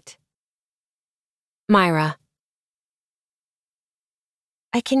 Chapter 8. Myra.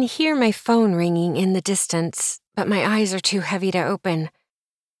 I can hear my phone ringing in the distance, but my eyes are too heavy to open.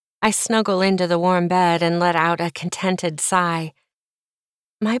 I snuggle into the warm bed and let out a contented sigh.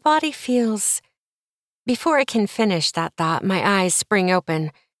 My body feels... Before I can finish that thought, my eyes spring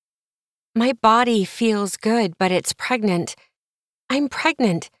open. My body feels good, but it's pregnant. I'm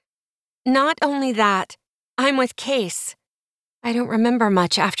pregnant. Not only that, I'm with Case. I don't remember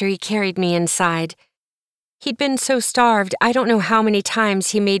much after he carried me inside. He'd been so starved, I don't know how many times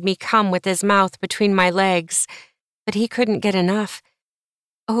he made me come with his mouth between my legs, but he couldn't get enough.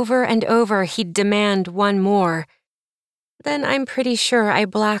 Over and over, he'd demand one more. Then I'm pretty sure I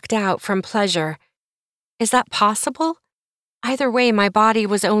blacked out from pleasure. Is that possible? Either way, my body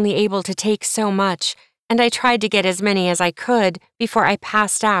was only able to take so much, and I tried to get as many as I could before I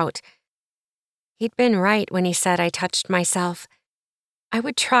passed out. He'd been right when he said I touched myself. I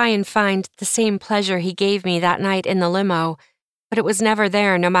would try and find the same pleasure he gave me that night in the limo, but it was never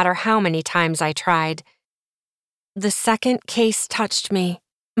there no matter how many times I tried. The second Case touched me,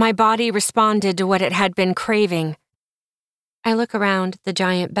 my body responded to what it had been craving. I look around the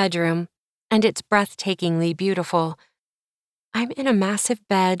giant bedroom, and it's breathtakingly beautiful. I'm in a massive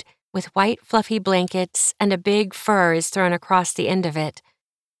bed with white fluffy blankets, and a big fur is thrown across the end of it.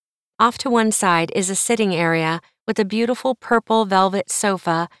 Off to one side is a sitting area with a beautiful purple velvet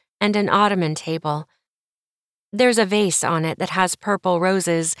sofa and an ottoman table. There's a vase on it that has purple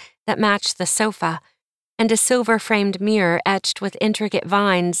roses that match the sofa, and a silver-framed mirror etched with intricate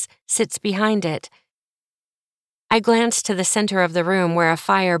vines sits behind it. I glance to the center of the room where a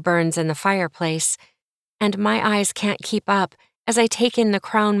fire burns in the fireplace, and my eyes can't keep up as I take in the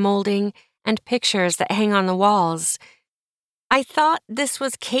crown molding and pictures that hang on the walls. I thought this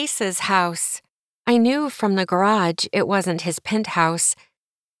was Case's house. I knew from the garage it wasn't his penthouse,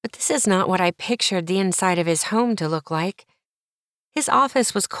 but this is not what I pictured the inside of his home to look like. His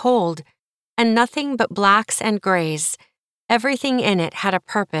office was cold, and nothing but blacks and grays. Everything in it had a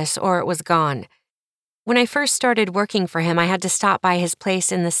purpose or it was gone. When I first started working for him, I had to stop by his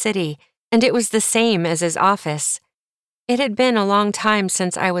place in the city, and it was the same as his office. It had been a long time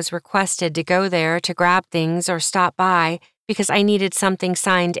since I was requested to go there to grab things or stop by because I needed something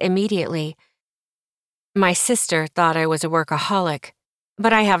signed immediately. My sister thought I was a workaholic,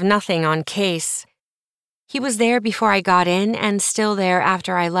 but I have nothing on Case. He was there before I got in and still there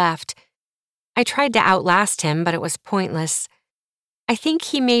after I left. I tried to outlast him, but it was pointless. I think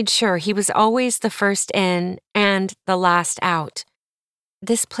he made sure he was always the first in and the last out.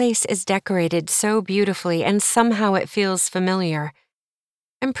 This place is decorated so beautifully, and somehow it feels familiar.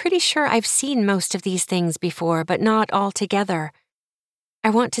 I'm pretty sure I've seen most of these things before, but not all together. I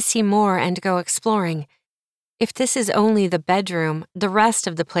want to see more and go exploring. If this is only the bedroom, the rest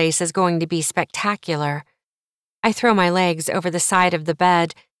of the place is going to be spectacular. I throw my legs over the side of the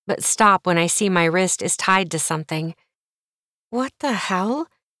bed, but stop when I see my wrist is tied to something. What the hell?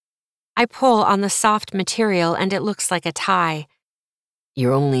 I pull on the soft material and it looks like a tie.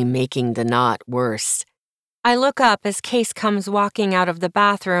 You're only making the knot worse. I look up as Case comes walking out of the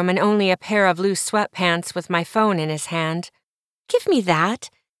bathroom in only a pair of loose sweatpants with my phone in his hand. Give me that.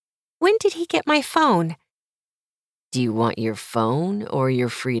 When did he get my phone? Do you want your phone or your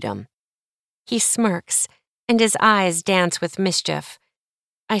freedom? He smirks, and his eyes dance with mischief.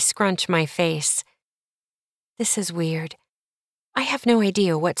 I scrunch my face. This is weird. I have no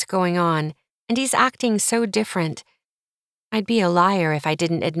idea what's going on, and he's acting so different. I'd be a liar if I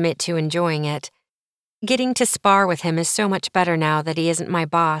didn't admit to enjoying it. Getting to spar with him is so much better now that he isn't my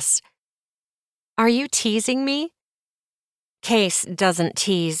boss. Are you teasing me? Case doesn't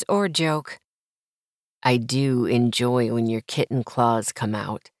tease or joke. I do enjoy when your kitten claws come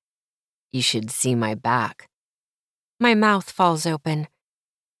out. You should see my back. My mouth falls open.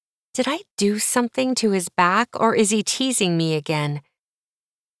 Did I do something to his back, or is he teasing me again?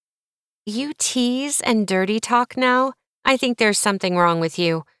 You tease and dirty talk now? I think there's something wrong with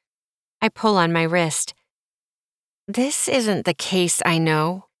you. I pull on my wrist. This isn't the Case I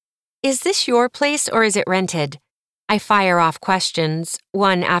know. Is this your place or is it rented? I fire off questions,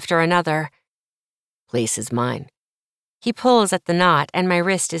 one after another. Place is mine. He pulls at the knot and my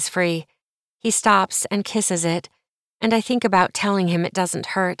wrist is free. He stops and kisses it, and I think about telling him it doesn't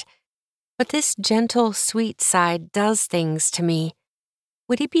hurt. But this gentle, sweet side does things to me.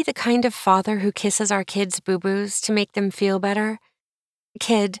 Would he be the kind of father who kisses our kids' boo-boos to make them feel better?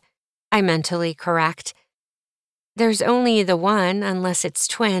 Kid, I mentally correct. There's only the one unless it's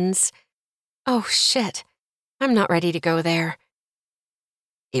twins. Oh, shit. I'm not ready to go there.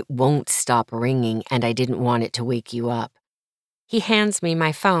 It won't stop ringing, and I didn't want it to wake you up. He hands me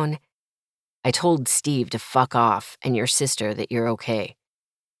my phone. I told Steve to fuck off and your sister that you're okay.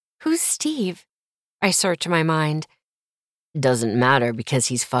 Who's Steve? I search my mind. Doesn't matter because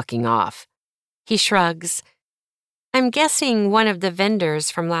he's fucking off. He shrugs. I'm guessing one of the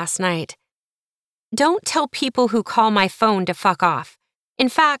vendors from last night. Don't tell people who call my phone to fuck off. In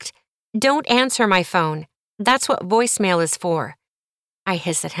fact, don't answer my phone. That's what voicemail is for. I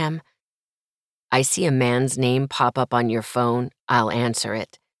hiss at him. I see a man's name pop up on your phone, I'll answer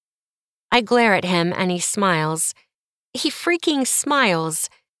it. I glare at him and he smiles. He freaking smiles.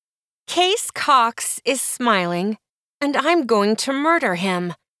 Case Cox is smiling, and I'm going to murder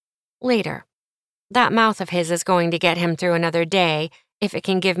him. Later. That mouth of his is going to get him through another day if it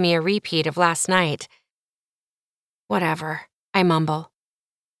can give me a repeat of last night. Whatever, I mumble.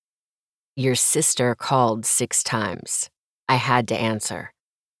 Your sister called 6 times. I had to answer.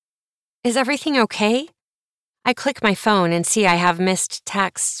 Is everything okay? I click my phone and see I have missed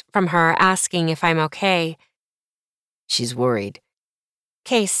texts from her asking if I'm okay. She's worried.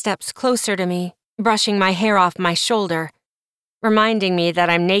 Case steps closer to me, brushing my hair off my shoulder, reminding me that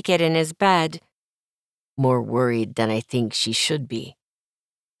I'm naked in his bed. More worried than I think she should be.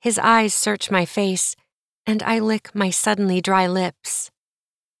 His eyes search my face, and I lick my suddenly dry lips.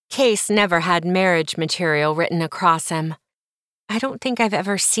 Case never had marriage material written across him. I don't think I've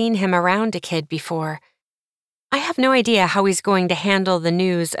ever seen him around a kid before. I have no idea how he's going to handle the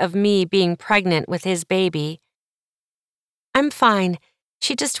news of me being pregnant with his baby. I'm fine.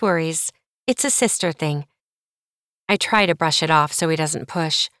 She just worries. It's a sister thing. I try to brush it off so he doesn't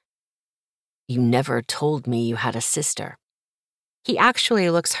push. You never told me you had a sister. He actually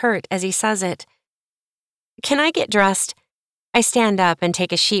looks hurt as he says it. Can I get dressed? I stand up and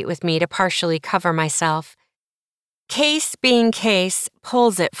take a sheet with me to partially cover myself. Case, being Case,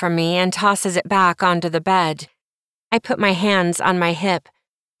 pulls it from me and tosses it back onto the bed. I put my hands on my hip,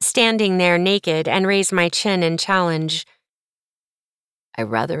 standing there naked, and raise my chin in challenge. I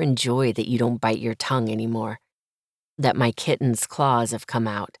rather enjoy that you don't bite your tongue anymore, that my kitten's claws have come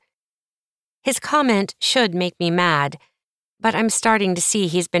out. His comment should make me mad, but I'm starting to see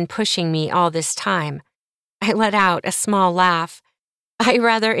he's been pushing me all this time. I let out a small laugh. I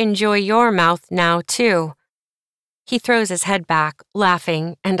rather enjoy your mouth now, too. He throws his head back,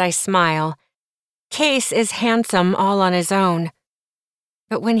 laughing, and I smile. Case is handsome all on his own.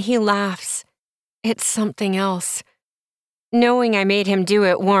 But when he laughs, it's something else. Knowing I made him do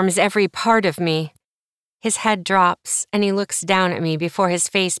it warms every part of me. His head drops, and he looks down at me before his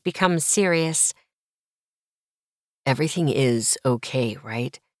face becomes serious. Everything is okay,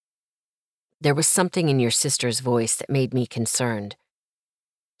 right? There was something in your sister's voice that made me concerned.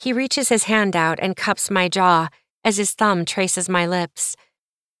 He reaches his hand out and cups my jaw as his thumb traces my lips.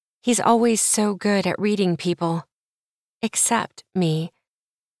 He's always so good at reading people. Except me.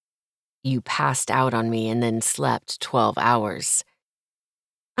 You passed out on me and then slept 12 hours.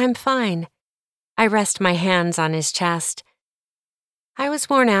 I'm fine. I rest my hands on his chest. I was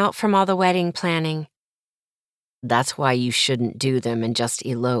worn out from all the wedding planning. That's why you shouldn't do them and just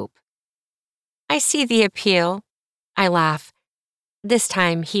elope. I see the appeal. I laugh. This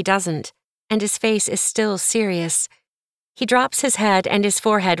time he doesn't, and his face is still serious. He drops his head and his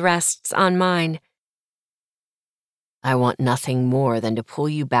forehead rests on mine. I want nothing more than to pull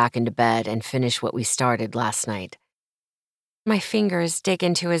you back into bed and finish what we started last night. My fingers dig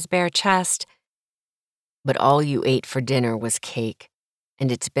into his bare chest. But all you ate for dinner was cake,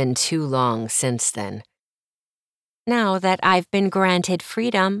 and it's been too long since then. Now that I've been granted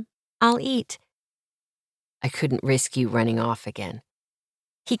freedom, I'll eat. I couldn't risk you running off again.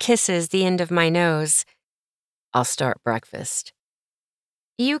 He kisses the end of my nose. I'll start breakfast.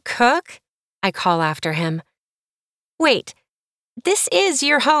 You cook? I call after him. Wait, this is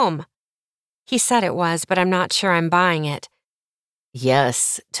your home. He said it was, but I'm not sure I'm buying it.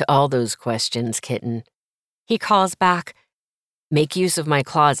 Yes, to all those questions, kitten. He calls back, make use of my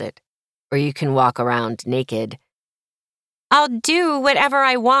closet, or you can walk around naked. I'll do whatever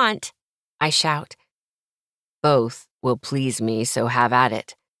I want, I shout. Both will please me, so have at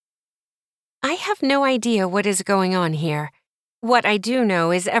it. I have no idea what is going on here. What I do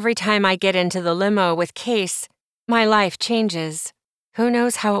know is every time I get into the limo with Case, my life changes. Who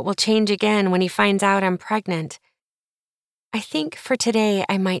knows how it will change again when he finds out I'm pregnant. I think for today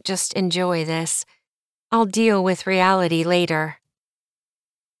I might just enjoy this. I'll deal with reality later.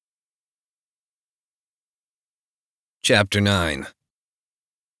 Chapter 9.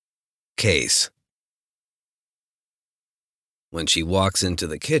 Case. When she walks into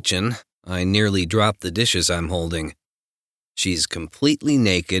the kitchen, I nearly drop the dishes I'm holding. She's completely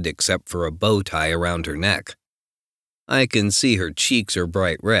naked except for a bow tie around her neck. I can see her cheeks are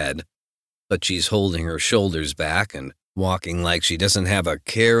bright red, but she's holding her shoulders back and walking like she doesn't have a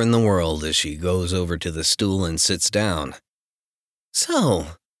care in the world as she goes over to the stool and sits down. So,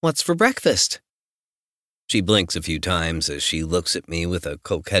 what's for breakfast? She blinks a few times as she looks at me with a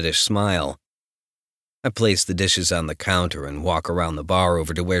coquettish smile. I place the dishes on the counter and walk around the bar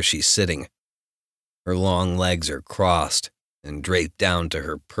over to where she's sitting. Her long legs are crossed and draped down to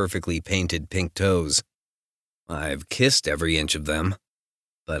her perfectly painted pink toes. I've kissed every inch of them,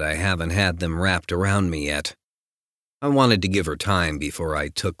 but I haven't had them wrapped around me yet. I wanted to give her time before I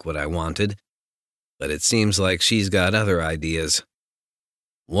took what I wanted, but it seems like she's got other ideas.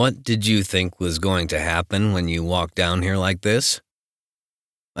 What did you think was going to happen when you walked down here like this?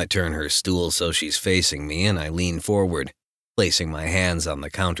 I turn her stool so she's facing me and I lean forward, placing my hands on the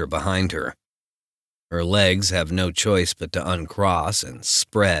counter behind her. Her legs have no choice but to uncross and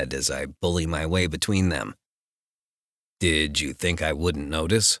spread as I bully my way between them. Did you think I wouldn't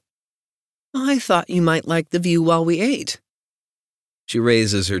notice? I thought you might like the view while we ate. She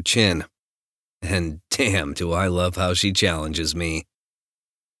raises her chin, and damn do I love how she challenges me.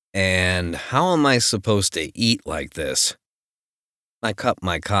 And how am I supposed to eat like this? I cup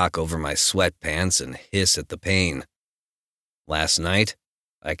my cock over my sweatpants and hiss at the pain. Last night,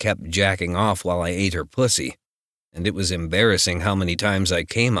 I kept jacking off while I ate her pussy, and it was embarrassing how many times I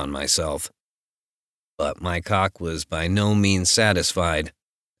came on myself. But my cock was by no means satisfied,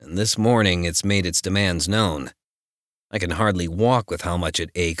 and this morning it's made its demands known. I can hardly walk with how much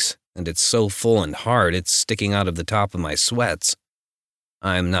it aches, and it's so full and hard it's sticking out of the top of my sweats.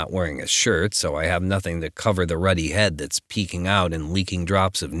 I'm not wearing a shirt, so I have nothing to cover the ruddy head that's peeking out in leaking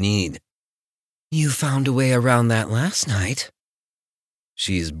drops of need. You found a way around that last night.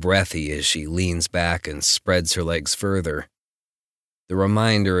 She's breathy as she leans back and spreads her legs further. The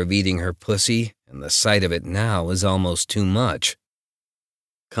reminder of eating her pussy and the sight of it now is almost too much.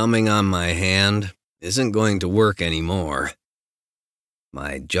 Coming on my hand isn't going to work anymore.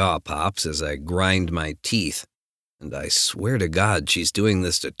 My jaw pops as I grind my teeth, and I swear to God she's doing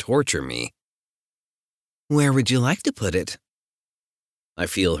this to torture me. Where would you like to put it? I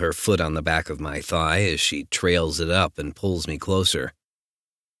feel her foot on the back of my thigh as she trails it up and pulls me closer.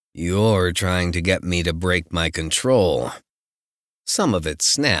 You're trying to get me to break my control. Some of it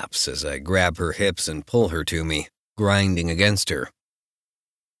snaps as I grab her hips and pull her to me, grinding against her.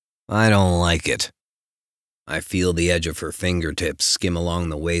 I don't like it. I feel the edge of her fingertips skim along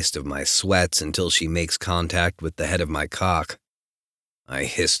the waist of my sweats until she makes contact with the head of my cock. I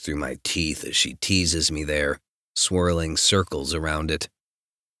hiss through my teeth as she teases me there, swirling circles around it.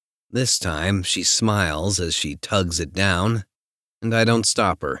 This time, she smiles as she tugs it down, and I don't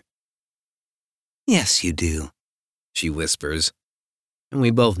stop her. Yes, you do, she whispers. and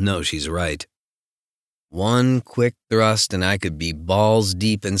we both know she's right. One quick thrust and I could be balls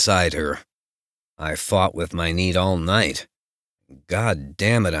deep inside her. I fought with my need all night. God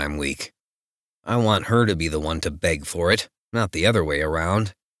damn it, I'm weak. I want her to be the one to beg for it, not the other way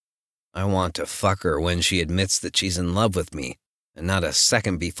around. I want to fuck her when she admits that she's in love with me, and not a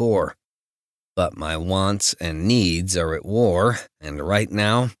second before. But my wants and needs are at war, and right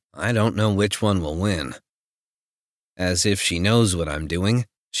now, I don't know which one will win. As if she knows what I'm doing,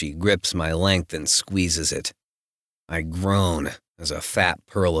 she grips my length and squeezes it. I groan as a fat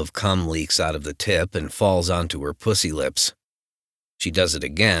pearl of cum leaks out of the tip and falls onto her pussy lips. She does it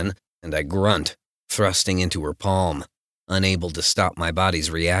again, and I grunt, thrusting into her palm, unable to stop my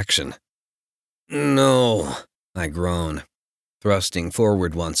body's reaction. No, I groan, thrusting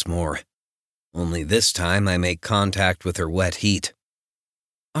forward once more. Only this time I make contact with her wet heat.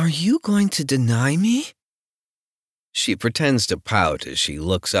 Are you going to deny me? She pretends to pout as she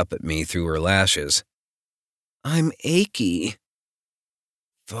looks up at me through her lashes. I'm achy.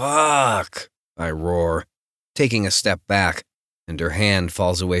 Fuck, I roar, taking a step back, and her hand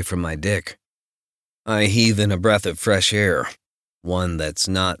falls away from my dick. I heave in a breath of fresh air, one that's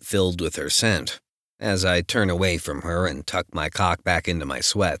not filled with her scent, as I turn away from her and tuck my cock back into my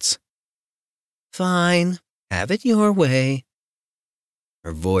sweats. Fine, have it your way.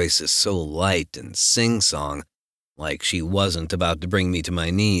 Her voice is so light and sing-song, like she wasn't about to bring me to my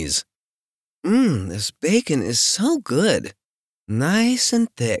knees. This bacon is so good. Nice and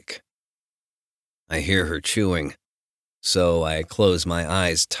thick. I hear her chewing, so I close my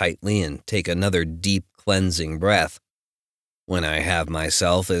eyes tightly and take another deep cleansing breath. When I have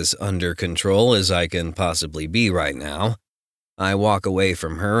myself as under control as I can possibly be right now, I walk away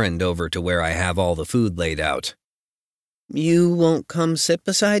from her and over to where I have all the food laid out. You won't come sit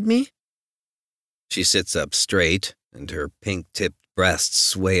beside me? She sits up straight, and her pink-tipped breasts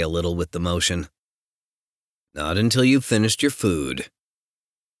sway a little with the motion. Not until you've finished your food.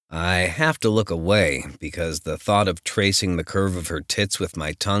 I have to look away, because the thought of tracing the curve of her tits with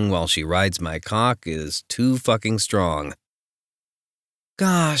my tongue while she rides my cock is too fucking strong.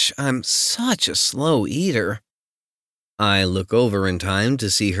 Gosh, I'm such a slow eater. I look over in time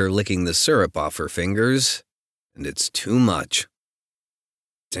to see her licking the syrup off her fingers, and it's too much.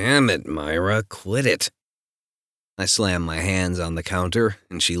 Damn it, Myra, quit it. I slam my hands on the counter,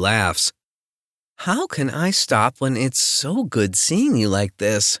 and she laughs. How can I stop when it's so good seeing you like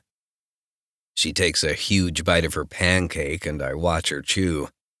this? She takes a huge bite of her pancake, and I watch her chew.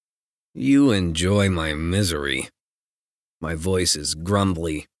 You enjoy my misery. My voice is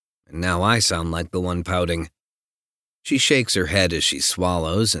grumbly, and now I sound like the one pouting. She shakes her head as she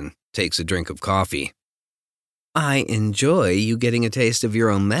swallows and takes a drink of coffee. I enjoy you getting a taste of your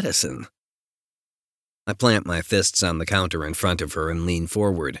own medicine. I plant my fists on the counter in front of her and lean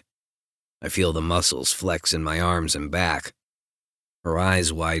forward. I feel the muscles flex in my arms and back. Her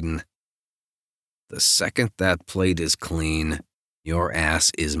eyes widen. The second that plate is clean, your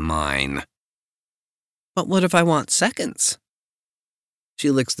ass is mine. But what if I want seconds?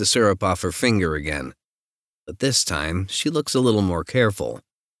 She licks the syrup off her finger again, but this time she looks a little more careful.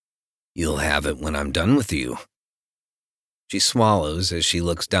 You'll have it when I'm done with you. She swallows as she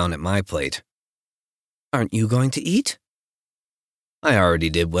looks down at my plate. Aren't you going to eat? I already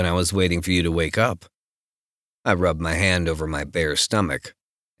did when I was waiting for you to wake up. I rub my hand over my bare stomach,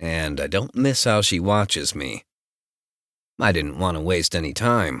 and I don't miss how she watches me. I didn't want to waste any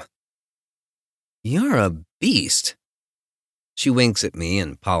time. You're a beast. She winks at me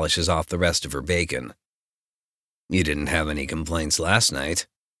and polishes off the rest of her bacon. You didn't have any complaints last night.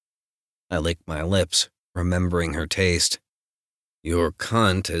 I lick my lips, remembering her taste. Your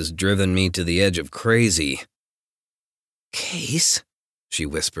cunt has driven me to the edge of crazy. Case, she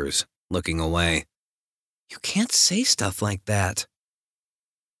whispers, looking away. You can't say stuff like that.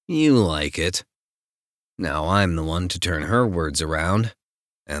 You like it. Now I'm the one to turn her words around,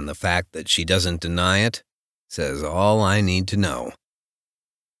 and the fact that she doesn't deny it says all I need to know.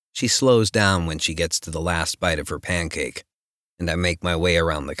 She slows down when she gets to the last bite of her pancake, and I make my way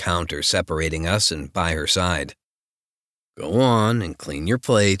around the counter separating us and by her side. Go on and clean your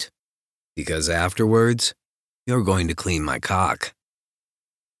plate, because afterwards, you're going to clean my cock.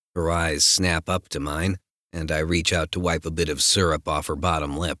 Her eyes snap up to mine, and I reach out to wipe a bit of syrup off her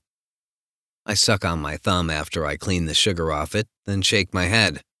bottom lip. I suck on my thumb after I clean the sugar off it, then shake my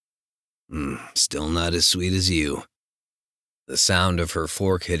head. Still not as sweet as you. The sound of her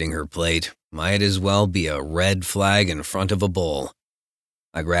fork hitting her plate might as well be a red flag in front of a bull.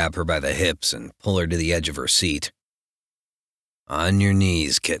 I grab her by the hips and pull her to the edge of her seat. On your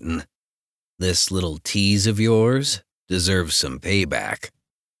knees, kitten. This little tease of yours deserves some payback.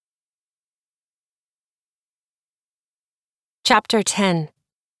 Chapter 10.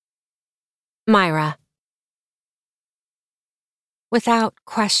 Myra. Without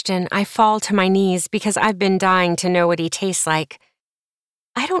question, I fall to my knees because I've been dying to know what he tastes like.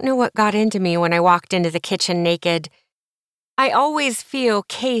 I don't know what got into me when I walked into the kitchen naked. I always feel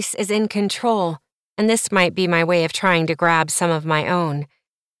Case is in control, and this might be my way of trying to grab some of my own.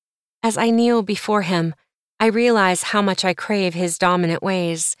 As I kneel before him, I realize how much I crave his dominant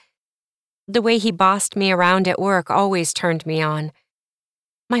ways. The way he bossed me around at work always turned me on.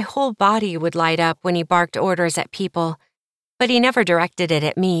 My whole body would light up when he barked orders at people, but he never directed it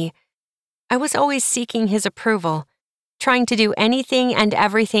at me. I was always seeking his approval, trying to do anything and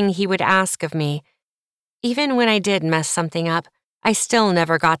everything he would ask of me. Even when I did mess something up, I still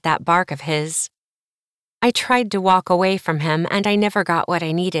never got that bark of his. I tried to walk away from him, and I never got what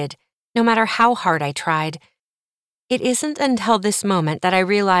I needed, no matter how hard I tried. It isn't until this moment that I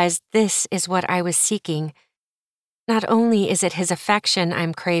realized this is what I was seeking. Not only is it his affection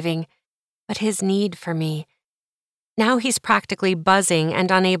I'm craving, but his need for me. Now he's practically buzzing and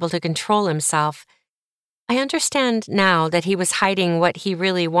unable to control himself. I understand now that he was hiding what he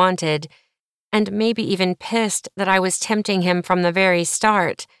really wanted, and maybe even pissed that I was tempting him from the very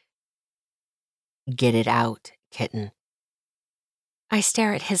start. Get it out, kitten. I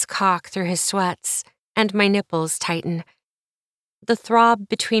stare at his cock through his sweats, and my nipples tighten. The throb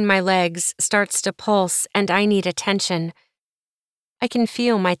between my legs starts to pulse, and I need attention. I can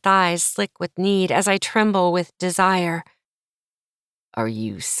feel my thighs slick with need as I tremble with desire. Are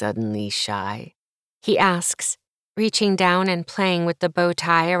you suddenly shy? He asks, reaching down and playing with the bow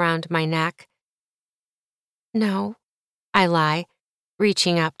tie around my neck. No, I lie,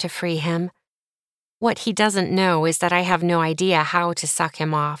 reaching up to free him. What he doesn't know is that I have no idea how to suck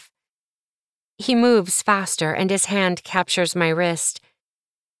him off. He moves faster, and his hand captures my wrist.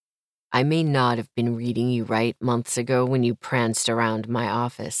 I may not have been reading you right months ago when you pranced around my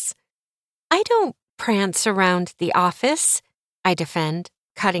office. I don't prance around the office, I defend,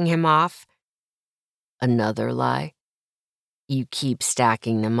 cutting him off. Another lie? You keep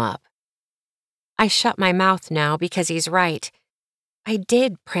stacking them up. I shut my mouth now because he's right. I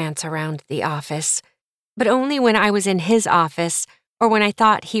did prance around the office, but only when I was in his office or when I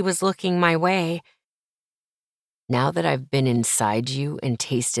thought he was looking my way. Now that I've been inside you and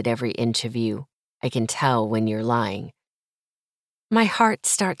tasted every inch of you, I can tell when you're lying. My heart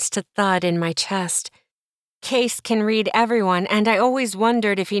starts to thud in my chest. Case can read everyone, and I always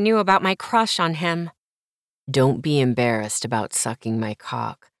wondered if he knew about my crush on him. Don't be embarrassed about sucking my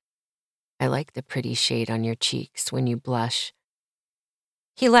cock. I like the pretty shade on your cheeks when you blush.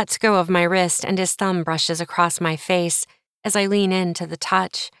 He lets go of my wrist, and his thumb brushes across my face as I lean into the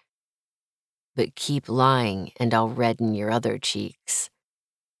touch. But keep lying, and I'll redden your other cheeks.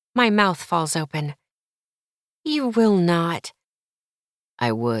 My mouth falls open. You will not.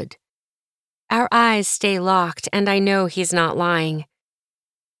 I would. Our eyes stay locked, and I know he's not lying.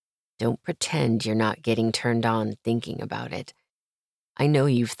 Don't pretend you're not getting turned on thinking about it. I know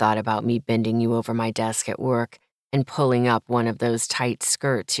you've thought about me bending you over my desk at work and pulling up one of those tight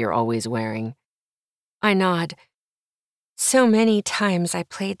skirts you're always wearing. I nod. So many times I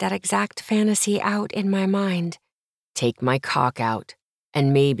played that exact fantasy out in my mind. Take my cock out,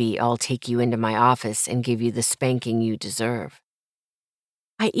 and maybe I'll take you into my office and give you the spanking you deserve.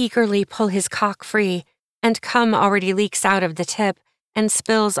 I eagerly pull his cock free, and cum already leaks out of the tip and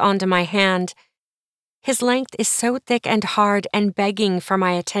spills onto my hand. His length is so thick and hard and begging for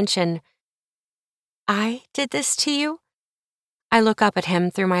my attention. I did this to you? I look up at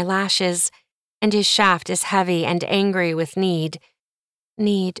him through my lashes, and his shaft is heavy and angry with need.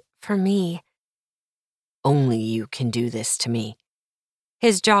 Need for me. Only you can do this to me.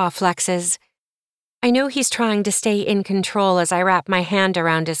 His jaw flexes. I know he's trying to stay in control as I wrap my hand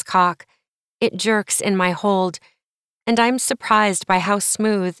around his cock. It jerks in my hold, and I'm surprised by how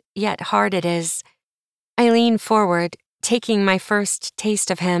smooth yet hard it is. I lean forward, taking my first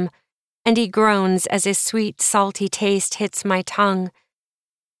taste of him, and he groans as his sweet, salty taste hits my tongue.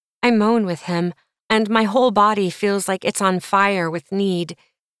 I moan with him, and my whole body feels like it's on fire with need.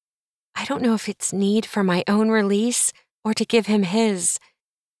 I don't know if it's need for my own release or to give him his.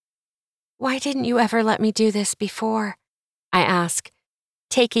 Why didn't you ever let me do this before? I ask,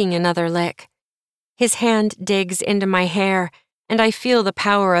 taking another lick. His hand digs into my hair, and I feel the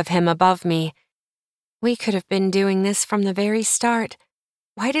power of him above me. We could have been doing this from the very start.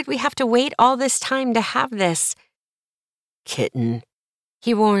 Why did we have to wait all this time to have this? Kitten,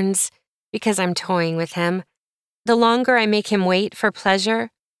 he warns, because I'm toying with him. The longer I make him wait for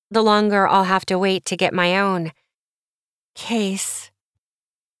pleasure, the longer I'll have to wait to get my own. Case.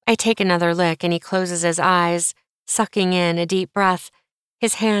 I take another lick and he closes his eyes, sucking in a deep breath.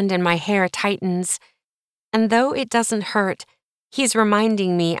 His hand in my hair tightens. And though it doesn't hurt, he's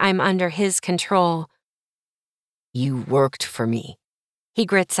reminding me I'm under his control. You worked for me, he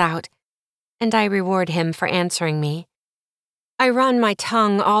grits out, and I reward him for answering me. I run my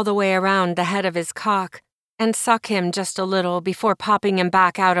tongue all the way around the head of his cock and suck him just a little before popping him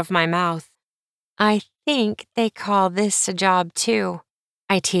back out of my mouth. I think they call this a job too,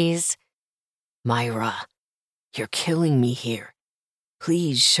 I tease. Myra, you're killing me here.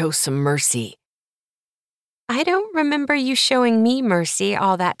 Please show some mercy. I don't remember you showing me mercy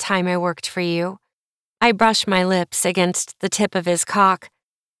all that time I worked for you. I brush my lips against the tip of his cock.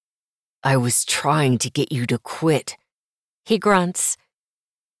 I was trying to get you to quit. He grunts.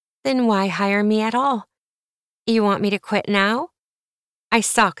 Then why hire me at all? You want me to quit now? I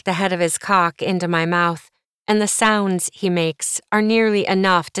suck the head of his cock into my mouth, and the sounds he makes are nearly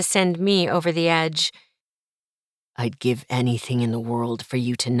enough to send me over the edge. I'd give anything in the world for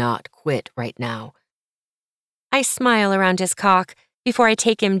you to not quit right now. I smile around his cock before I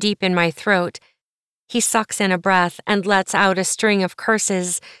take him deep in my throat. He sucks in a breath and lets out a string of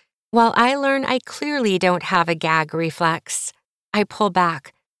curses, while I learn I clearly don't have a gag reflex. I pull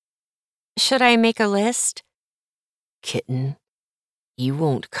back. Should I make a list? Kitten, you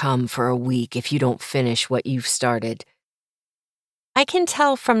won't come for a week if you don't finish what you've started. I can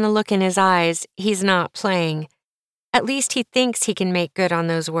tell from the look in his eyes he's not playing. At least he thinks he can make good on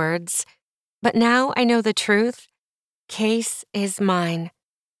those words. But now I know the truth. Case is mine.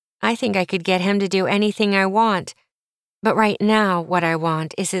 I think I could get him to do anything I want. But right now what I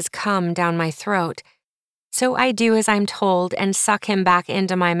want is his cum down my throat. So I do as I'm told and suck him back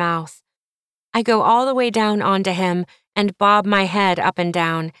into my mouth. I go all the way down onto him and bob my head up and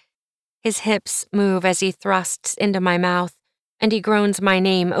down. His hips move as he thrusts into my mouth, and he groans my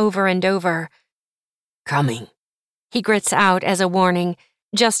name over and over. Coming, he grits out as a warning,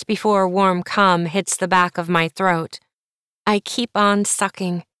 just before warm cum hits the back of my throat. I keep on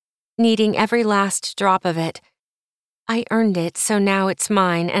sucking, needing every last drop of it. I earned it, so now it's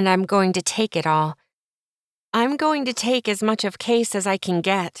mine, and I'm going to take it all. I'm going to take as much of Case as I can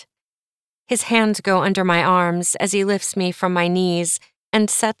get. His hands go under my arms as he lifts me from my knees and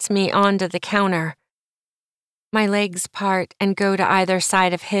sets me onto the counter. My legs part and go to either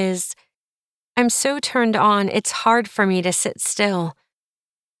side of his. I'm so turned on, it's hard for me to sit still.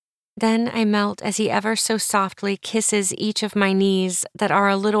 Then I melt as he ever so softly kisses each of my knees that are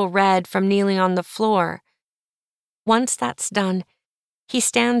a little red from kneeling on the floor. Once that's done, he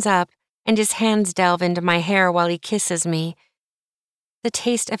stands up and his hands delve into my hair while he kisses me. The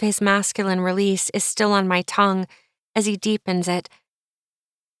taste of his masculine release is still on my tongue as he deepens it.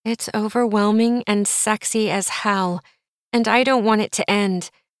 It's overwhelming and sexy as hell, and I don't want it to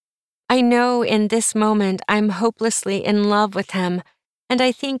end. I know in this moment I'm hopelessly in love with him, and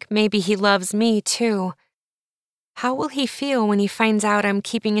I think maybe he loves me too. How will he feel when he finds out I'm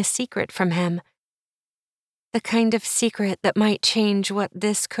keeping a secret from him? The kind of secret that might change what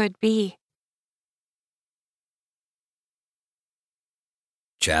this could be.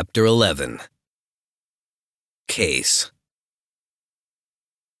 Chapter 11. Case.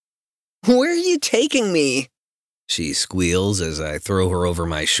 Where are you taking me? She squeals as I throw her over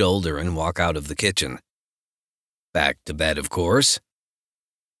my shoulder and walk out of the kitchen. Back to bed, of course.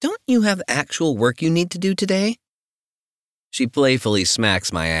 Don't you have actual work you need to do today? She playfully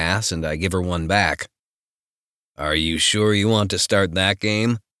smacks my ass and I give her one back. Are you sure you want to start that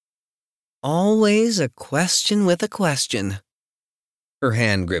game? Always a question with a question. Her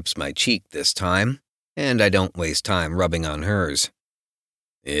hand grips my cheek this time, and I don't waste time rubbing on hers.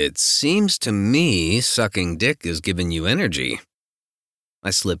 It seems to me sucking dick is giving you energy.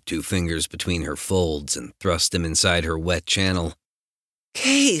 I slip 2 fingers between her folds and thrust them inside her wet channel.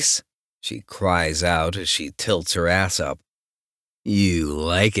 Case, she cries out as she tilts her ass up. You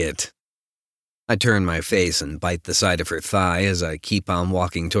like it. I turn my face and bite the side of her thigh as I keep on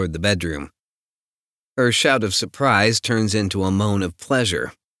walking toward the bedroom. Her shout of surprise turns into a moan of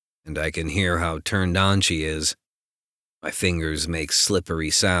pleasure, and I can hear how turned on she is. My fingers make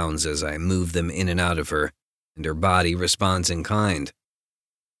slippery sounds as I move them in and out of her, and her body responds in kind.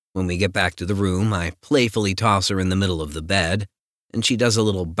 When we get back to the room, I playfully toss her in the middle of the bed, and she does a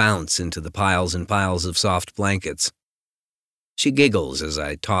little bounce into the piles and piles of soft blankets. She giggles as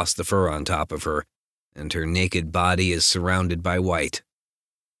I toss the fur on top of her, and her naked body is surrounded by white.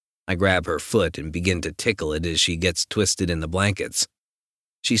 I grab her foot and begin to tickle it as she gets twisted in the blankets.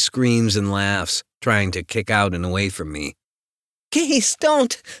 She screams and laughs, trying to kick out and away from me. Case,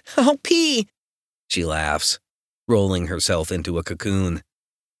 don't! I'll pee! She laughs. rolling herself into a cocoon.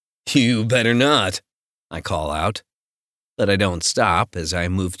 "You better not," I call out. But I don't stop as I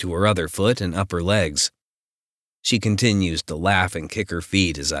move to her other foot and upper legs. She continues to laugh and kick her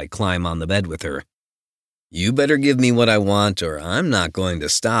feet as I climb on the bed with her. "You better give me what I want or I'm not going to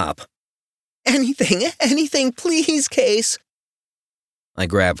stop." Anything, please, Case." I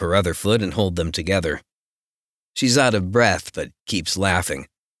grab her other foot and hold them together. She's out of breath but keeps laughing,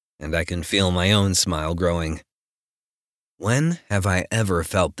 and I can feel my own smile growing. When have I ever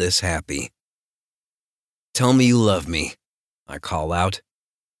felt this happy? "Tell me you love me," I call out,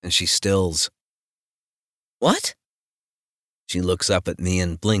 and she stills. "What?" She looks up at me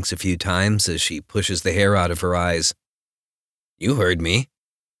and blinks a few times as she pushes the hair out of her eyes. "You heard me."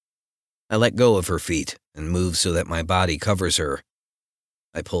 I let go of her feet and move so that my body covers her.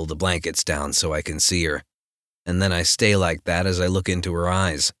 I pull the blankets down so I can see her, and then I stay like that as I look into her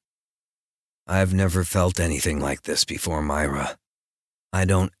eyes. I've never felt anything like this before, Myra. I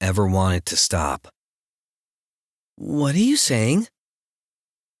don't ever want it to stop. "What are you saying?"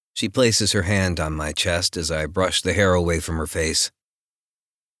 She places her hand on my chest as I brush the hair away from her face.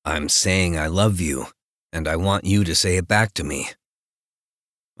 "I'm saying I love you, and I want you to say it back to me."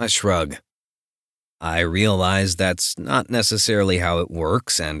 I shrug. I realize that's not necessarily how it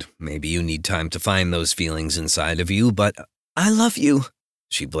works, and maybe you need time to find those feelings inside of you, but "I love you,"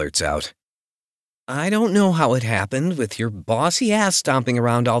 she blurts out. "I don't know how it happened with your bossy ass stomping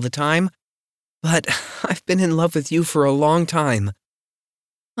around all the time, but I've been in love with you for a long time."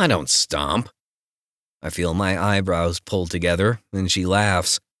 I don't stomp. I feel my eyebrows pull together, and she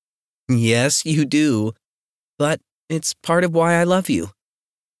laughs. "Yes, you do, but it's part of why I love you."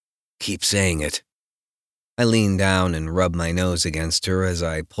 "Keep saying it." I lean down and rub my nose against her as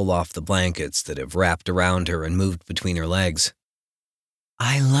I pull off the blankets that have wrapped around her and moved between her legs.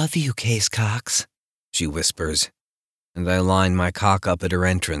 "I love you, Case Cox," she whispers, and I line my cock up at her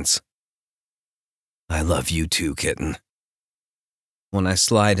entrance. "I love you too, kitten." When I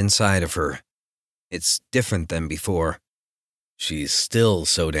slide inside of her, it's different than before. She's still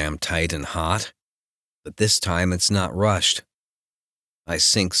so damn tight and hot, but this time it's not rushed. I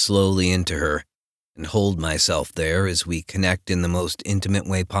sink slowly into her and hold myself there as we connect in the most intimate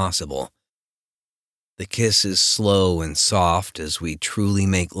way possible. The kiss is slow and soft as we truly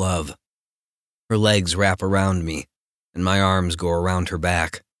make love. Her legs wrap around me, and my arms go around her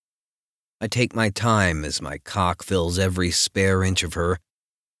back. I take my time as my cock fills every spare inch of her,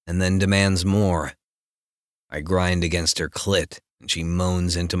 and then demands more. I grind against her clit, and she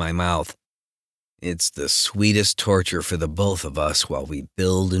moans into my mouth. It's the sweetest torture for the both of us while we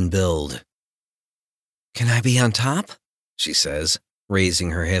build and build. "Can I be on top?" she says, raising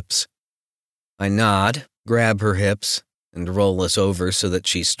her hips. I nod, grab her hips, and roll us over so that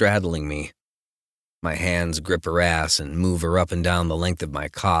she's straddling me. My hands grip her ass and move her up and down the length of my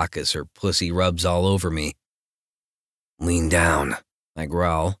cock as her pussy rubs all over me. "Lean down," I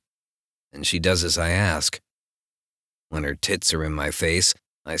growl, and she does as I ask. When her tits are in my face,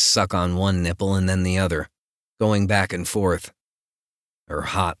 I suck on one nipple and then the other, going back and forth. Her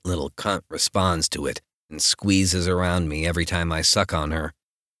hot little cunt responds to it and squeezes around me every time I suck on her.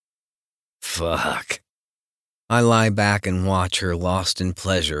 Fuck. I lie back and watch her lost in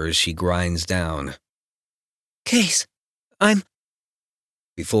pleasure as she grinds down. "Case, I'm..."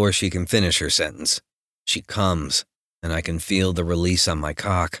 Before she can finish her sentence, she comes, and I can feel the release on my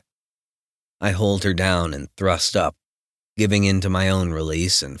cock. I hold her down and thrust up, giving in to my own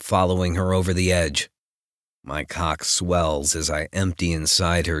release and following her over the edge. My cock swells as I empty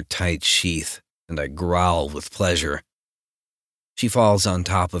inside her tight sheath, and I growl with pleasure. She falls on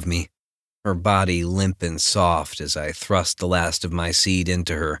top of me, her body limp and soft as I thrust the last of my seed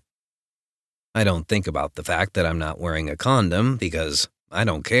into her. I don't think about the fact that I'm not wearing a condom because I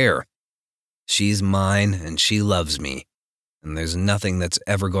don't care. She's mine and she loves me, and there's nothing that's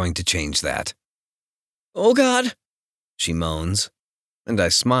ever going to change that. "Oh God," she moans, and I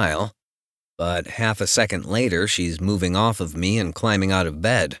smile, but half a second later she's moving off of me and climbing out of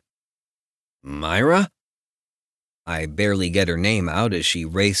bed. "Myra?" I barely get her name out as she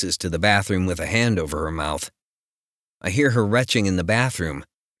races to the bathroom with a hand over her mouth. I hear her retching in the bathroom,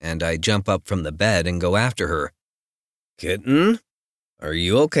 and I jump up from the bed and go after her. "Kitten, are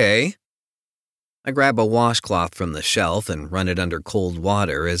you okay?" I grab a washcloth from the shelf and run it under cold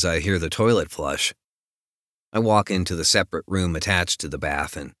water as I hear the toilet flush. I walk into the separate room attached to the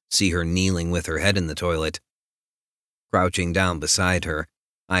bath and see her kneeling with her head in the toilet. Crouching down beside her,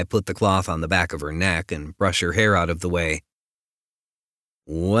 I put the cloth on the back of her neck and brush her hair out of the way.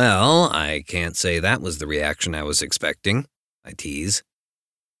 "Well, I can't say that was the reaction I was expecting," I tease.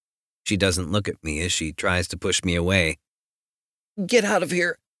 She doesn't look at me as she tries to push me away. "Get out of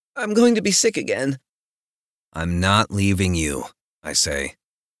here. I'm going to be sick again." "I'm not leaving you," I say,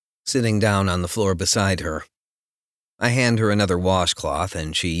 sitting down on the floor beside her. I hand her another washcloth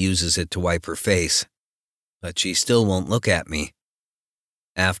and she uses it to wipe her face, but she still won't look at me.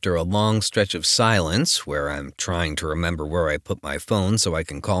 After a long stretch of silence, where I'm trying to remember where I put my phone so I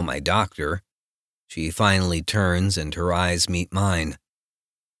can call my doctor, she finally turns and her eyes meet mine.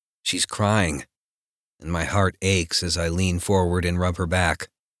 She's crying, and my heart aches as I lean forward and rub her back.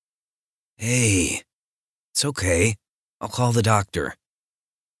 "Hey, it's okay. I'll call the doctor."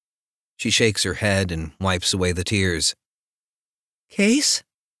 She shakes her head and wipes away the tears. "Case?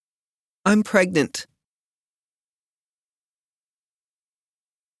 I'm pregnant."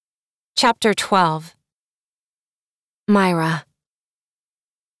 Chapter 12. Myra.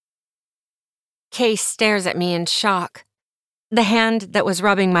 Case stares at me in shock. The hand that was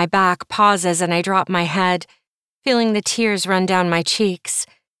rubbing my back pauses and I drop my head, feeling the tears run down my cheeks.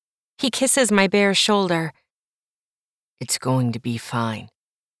 He kisses my bare shoulder. "It's going to be fine."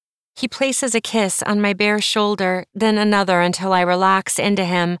 He places a kiss on my bare shoulder, then another until I relax into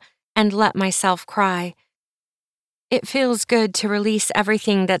him and let myself cry. It feels good to release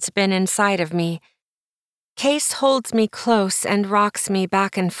everything that's been inside of me. Case holds me close and rocks me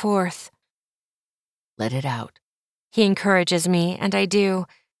back and forth. "Let it out." He encourages me, and I do.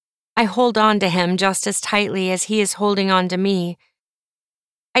 I hold on to him just as tightly as he is holding on to me.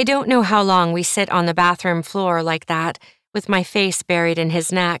 I don't know how long we sit on the bathroom floor like that, with my face buried in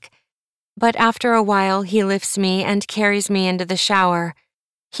his neck. But after a while, he lifts me and carries me into the shower.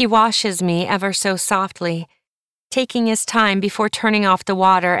 He washes me ever so softly, taking his time before turning off the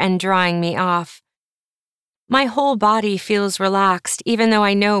water and drying me off. My whole body feels relaxed, even though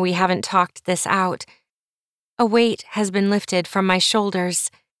I know we haven't talked this out. A weight has been lifted from my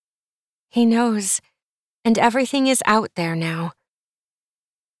shoulders. He knows, and everything is out there now.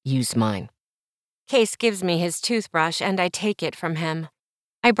 "Use mine." Case gives me his toothbrush and I take it from him.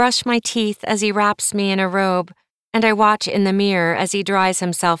 I brush my teeth as he wraps me in a robe, and I watch in the mirror as he dries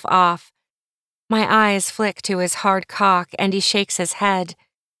himself off. My eyes flick to his hard cock and he shakes his head.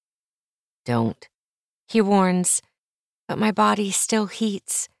 "Don't." He warns, but my body still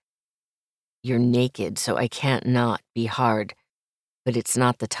heats. "You're naked, so I can't not be hard, but it's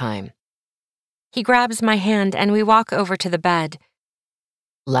not the time." He grabs my hand and we walk over to the bed.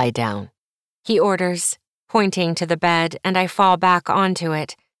 "Lie down," he orders, pointing to the bed, and I fall back onto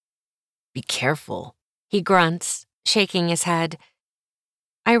it. "Be careful," he grunts, shaking his head.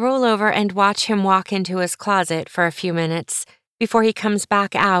 I roll over and watch him walk into his closet for a few minutes before he comes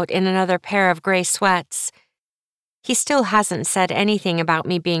back out in another pair of gray sweats. He still hasn't said anything about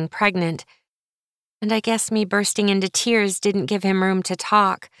me being pregnant, and I guess me bursting into tears didn't give him room to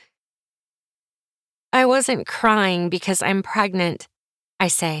talk. "I wasn't crying because I'm pregnant," I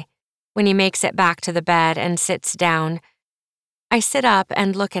say, when he makes it back to the bed and sits down. I sit up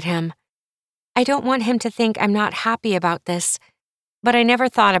and look at him. I don't want him to think I'm not happy about this, but I never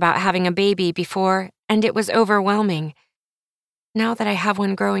thought about having a baby before, and it was overwhelming. Now that I have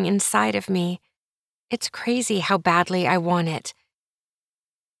one growing inside of me, it's crazy how badly I want it.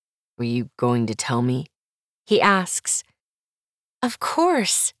 "Were you going to tell me?" he asks. "Of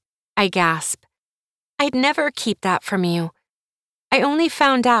course," I gasp. "I'd never keep that from you. I only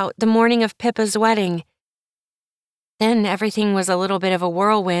found out the morning of Pippa's wedding. Then everything was a little bit of a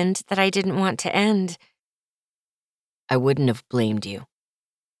whirlwind that I didn't want to end." "I wouldn't have blamed you."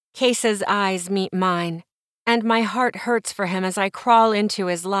 Case's eyes meet mine, and my heart hurts for him as I crawl into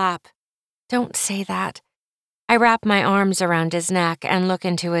his lap. "Don't say that." I wrap my arms around his neck and look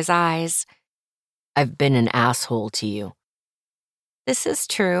into his eyes. "I've been an asshole to you." "This is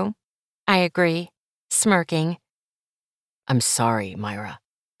true," I agree, smirking. "I'm sorry, Myra.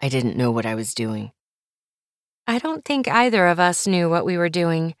 I didn't know what I was doing." I don't think either of us knew what we were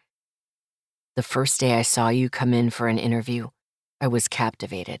doing. "The first day I saw you come in for an interview, I was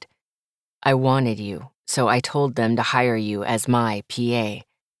captivated. I wanted you, so I told them to hire you as my PA.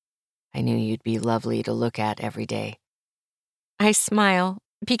 I knew you'd be lovely to look at every day." I smile,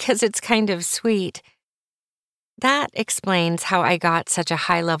 because it's kind of sweet. That explains how I got such a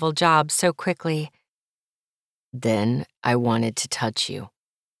high-level job so quickly. "Then I wanted to touch you."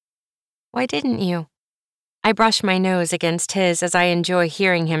 Why didn't you? I brush my nose against his as I enjoy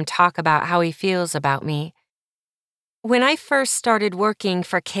hearing him talk about how he feels about me. When I first started working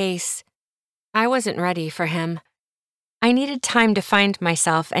for Case, I wasn't ready for him. I needed time to find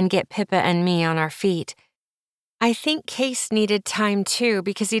myself and get Pippa and me on our feet. I think Case needed time too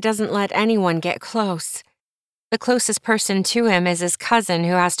because he doesn't let anyone get close. The closest person to him is his cousin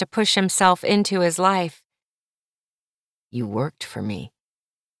who has to push himself into his life. You worked for me.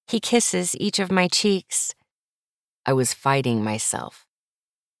 He kisses each of my cheeks. I was fighting myself.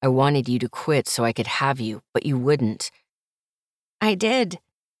 I wanted you to quit so I could have you, but you wouldn't. I did.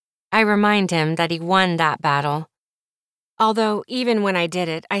 I remind him that he won that battle. Although, even when I did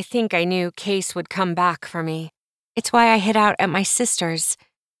it, I think I knew Case would come back for me. It's why I hid out at my sister's.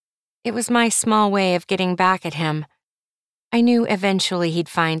 It was my small way of getting back at him. I knew eventually he'd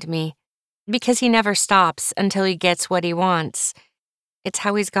find me, because he never stops until he gets what he wants. It's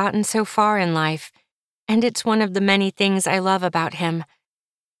how he's gotten so far in life, and it's one of the many things I love about him.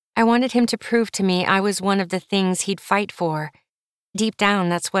 I wanted him to prove to me I was one of the things he'd fight for. Deep down,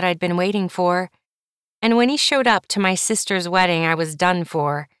 that's what I'd been waiting for. And when he showed up to my sister's wedding, I was done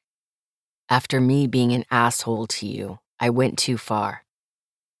for. After me being an asshole to you, I went too far.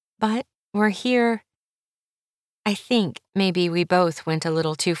 But we're here. I think maybe we both went a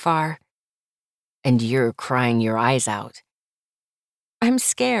little too far. And you're crying your eyes out. I'm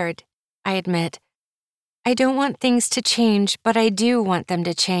scared, I admit. I don't want things to change, but I do want them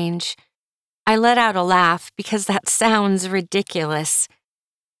to change. I let out a laugh because that sounds ridiculous.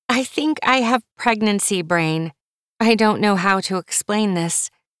 I think I have pregnancy brain. I don't know how to explain this.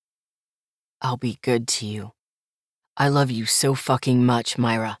 I'll be good to you. I love you so fucking much,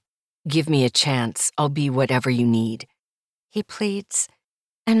 Myra. Give me a chance. I'll be whatever you need. He pleads,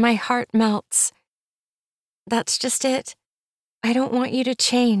 and my heart melts. That's just it. I don't want you to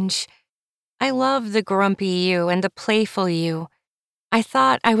change. I love the grumpy you and the playful you. I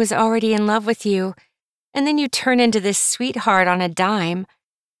thought I was already in love with you, and then you turn into this sweetheart on a dime.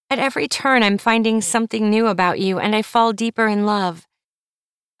 At every turn, I'm finding something new about you, and I fall deeper in love.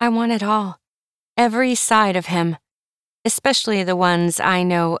 I want it all. Every side of him. Especially the ones I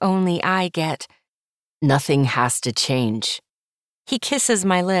know only I get. Nothing has to change. He kisses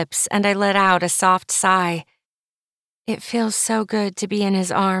my lips, and I let out a soft sigh. It feels so good to be in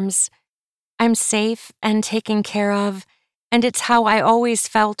his arms. I'm safe and taken care of, and it's how I always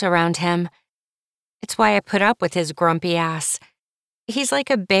felt around him. It's why I put up with his grumpy ass. He's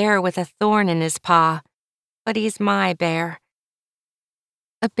like a bear with a thorn in his paw, but he's my bear.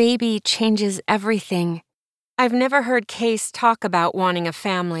 A baby changes everything. I've never heard Case talk about wanting a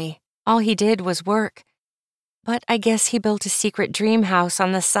family. All he did was work. But I guess he built a secret dream house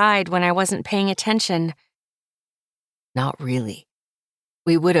on the side when I wasn't paying attention. Not really.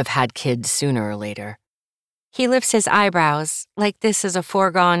 We would have had kids sooner or later. He lifts his eyebrows, like this is a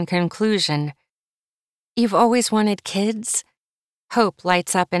foregone conclusion. You've always wanted kids? Hope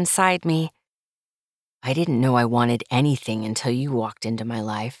lights up inside me. I didn't know I wanted anything until you walked into my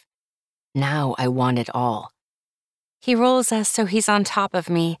life. Now I want it all. He rolls us so he's on top of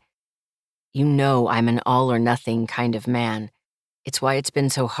me. You know I'm an all-or-nothing kind of man. It's why it's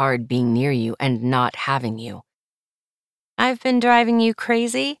been so hard being near you and not having you. I've been driving you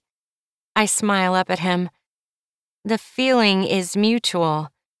crazy? I smile up at him. The feeling is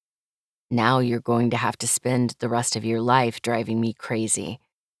mutual. Now you're going to have to spend the rest of your life driving me crazy.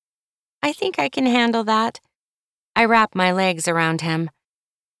 I think I can handle that. I wrap my legs around him.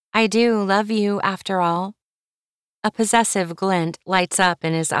 I do love you, after all. A possessive glint lights up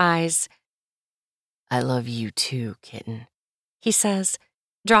in his eyes. I love you too, kitten, he says,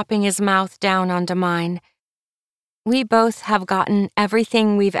 dropping his mouth down onto mine. We both have gotten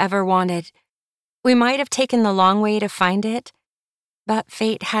everything we've ever wanted. We might have taken the long way to find it, but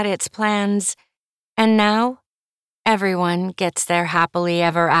fate had its plans, and now everyone gets their happily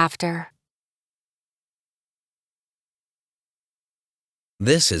ever after.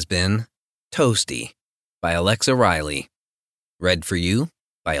 This has been Toasty by Alexa Riley. Read for you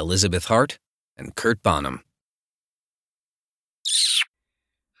by Elizabeth Hart and Kurt Bonham.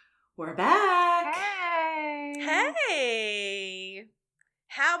 We're back. Hey.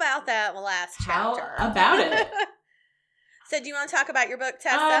 How about that last chapter? How about it? So do you want to talk about your book,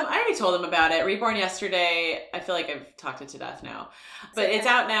 Tessa? I already told them about it. Reborn yesterday. I feel like I've talked it to death now. But it's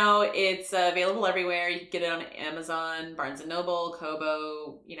out now. It's available everywhere. You can get it on Amazon, Barnes & Noble,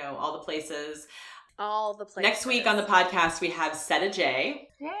 Kobo, all the places. All the places. Next week on the podcast, we have Seta J.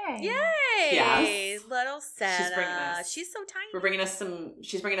 Yay! Yes. Little Seta. She's so tiny.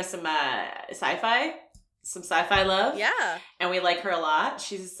 She's bringing us some sci-fi. Some sci-fi love. Yeah. And we like her a lot.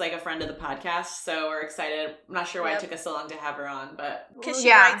 She's like a friend of the podcast, so we're excited. I'm not sure why it took us so long to have her on, but... Because she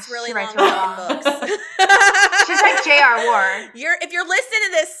writes really long books. She's like J.R. Ward. If you're listening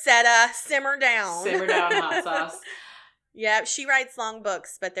to this, Seta, simmer down. Simmer down, hot sauce. Yeah, she writes long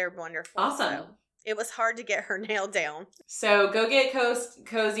books, but they're wonderful. Awesome. So. It was hard to get her nailed down. So go get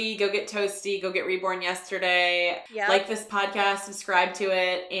Cozy, go get Toasty, go get Reborn Yesterday. Yep. Like this podcast, subscribe to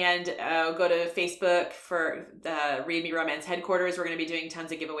it, and go to Facebook for the Read Me Romance headquarters. We're going to be doing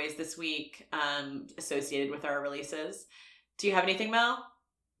tons of giveaways this week associated with our releases. Do you have anything, Mel?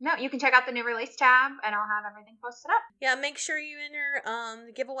 No, you can check out the new release tab, and I'll have everything posted up. Yeah, make sure you enter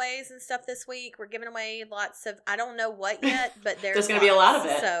the giveaways and stuff this week. We're giving away lots of, I don't know what yet, but there's going to be a lot of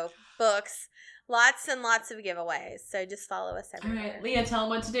it. So, books. Lots and lots of giveaways. So just follow us everywhere. All right, Leah, tell them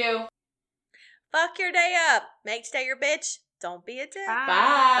what to do. Fuck your day up. Make today your bitch. Don't be a dick. Bye.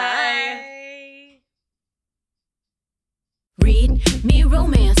 Bye. Read me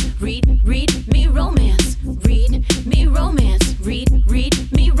romance. Read me romance. Read me romance.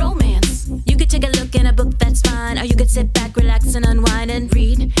 Read me romance. You could take a look in a book, that's fine. Or you could sit back, relax, and unwind and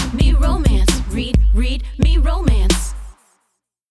read me romance. Read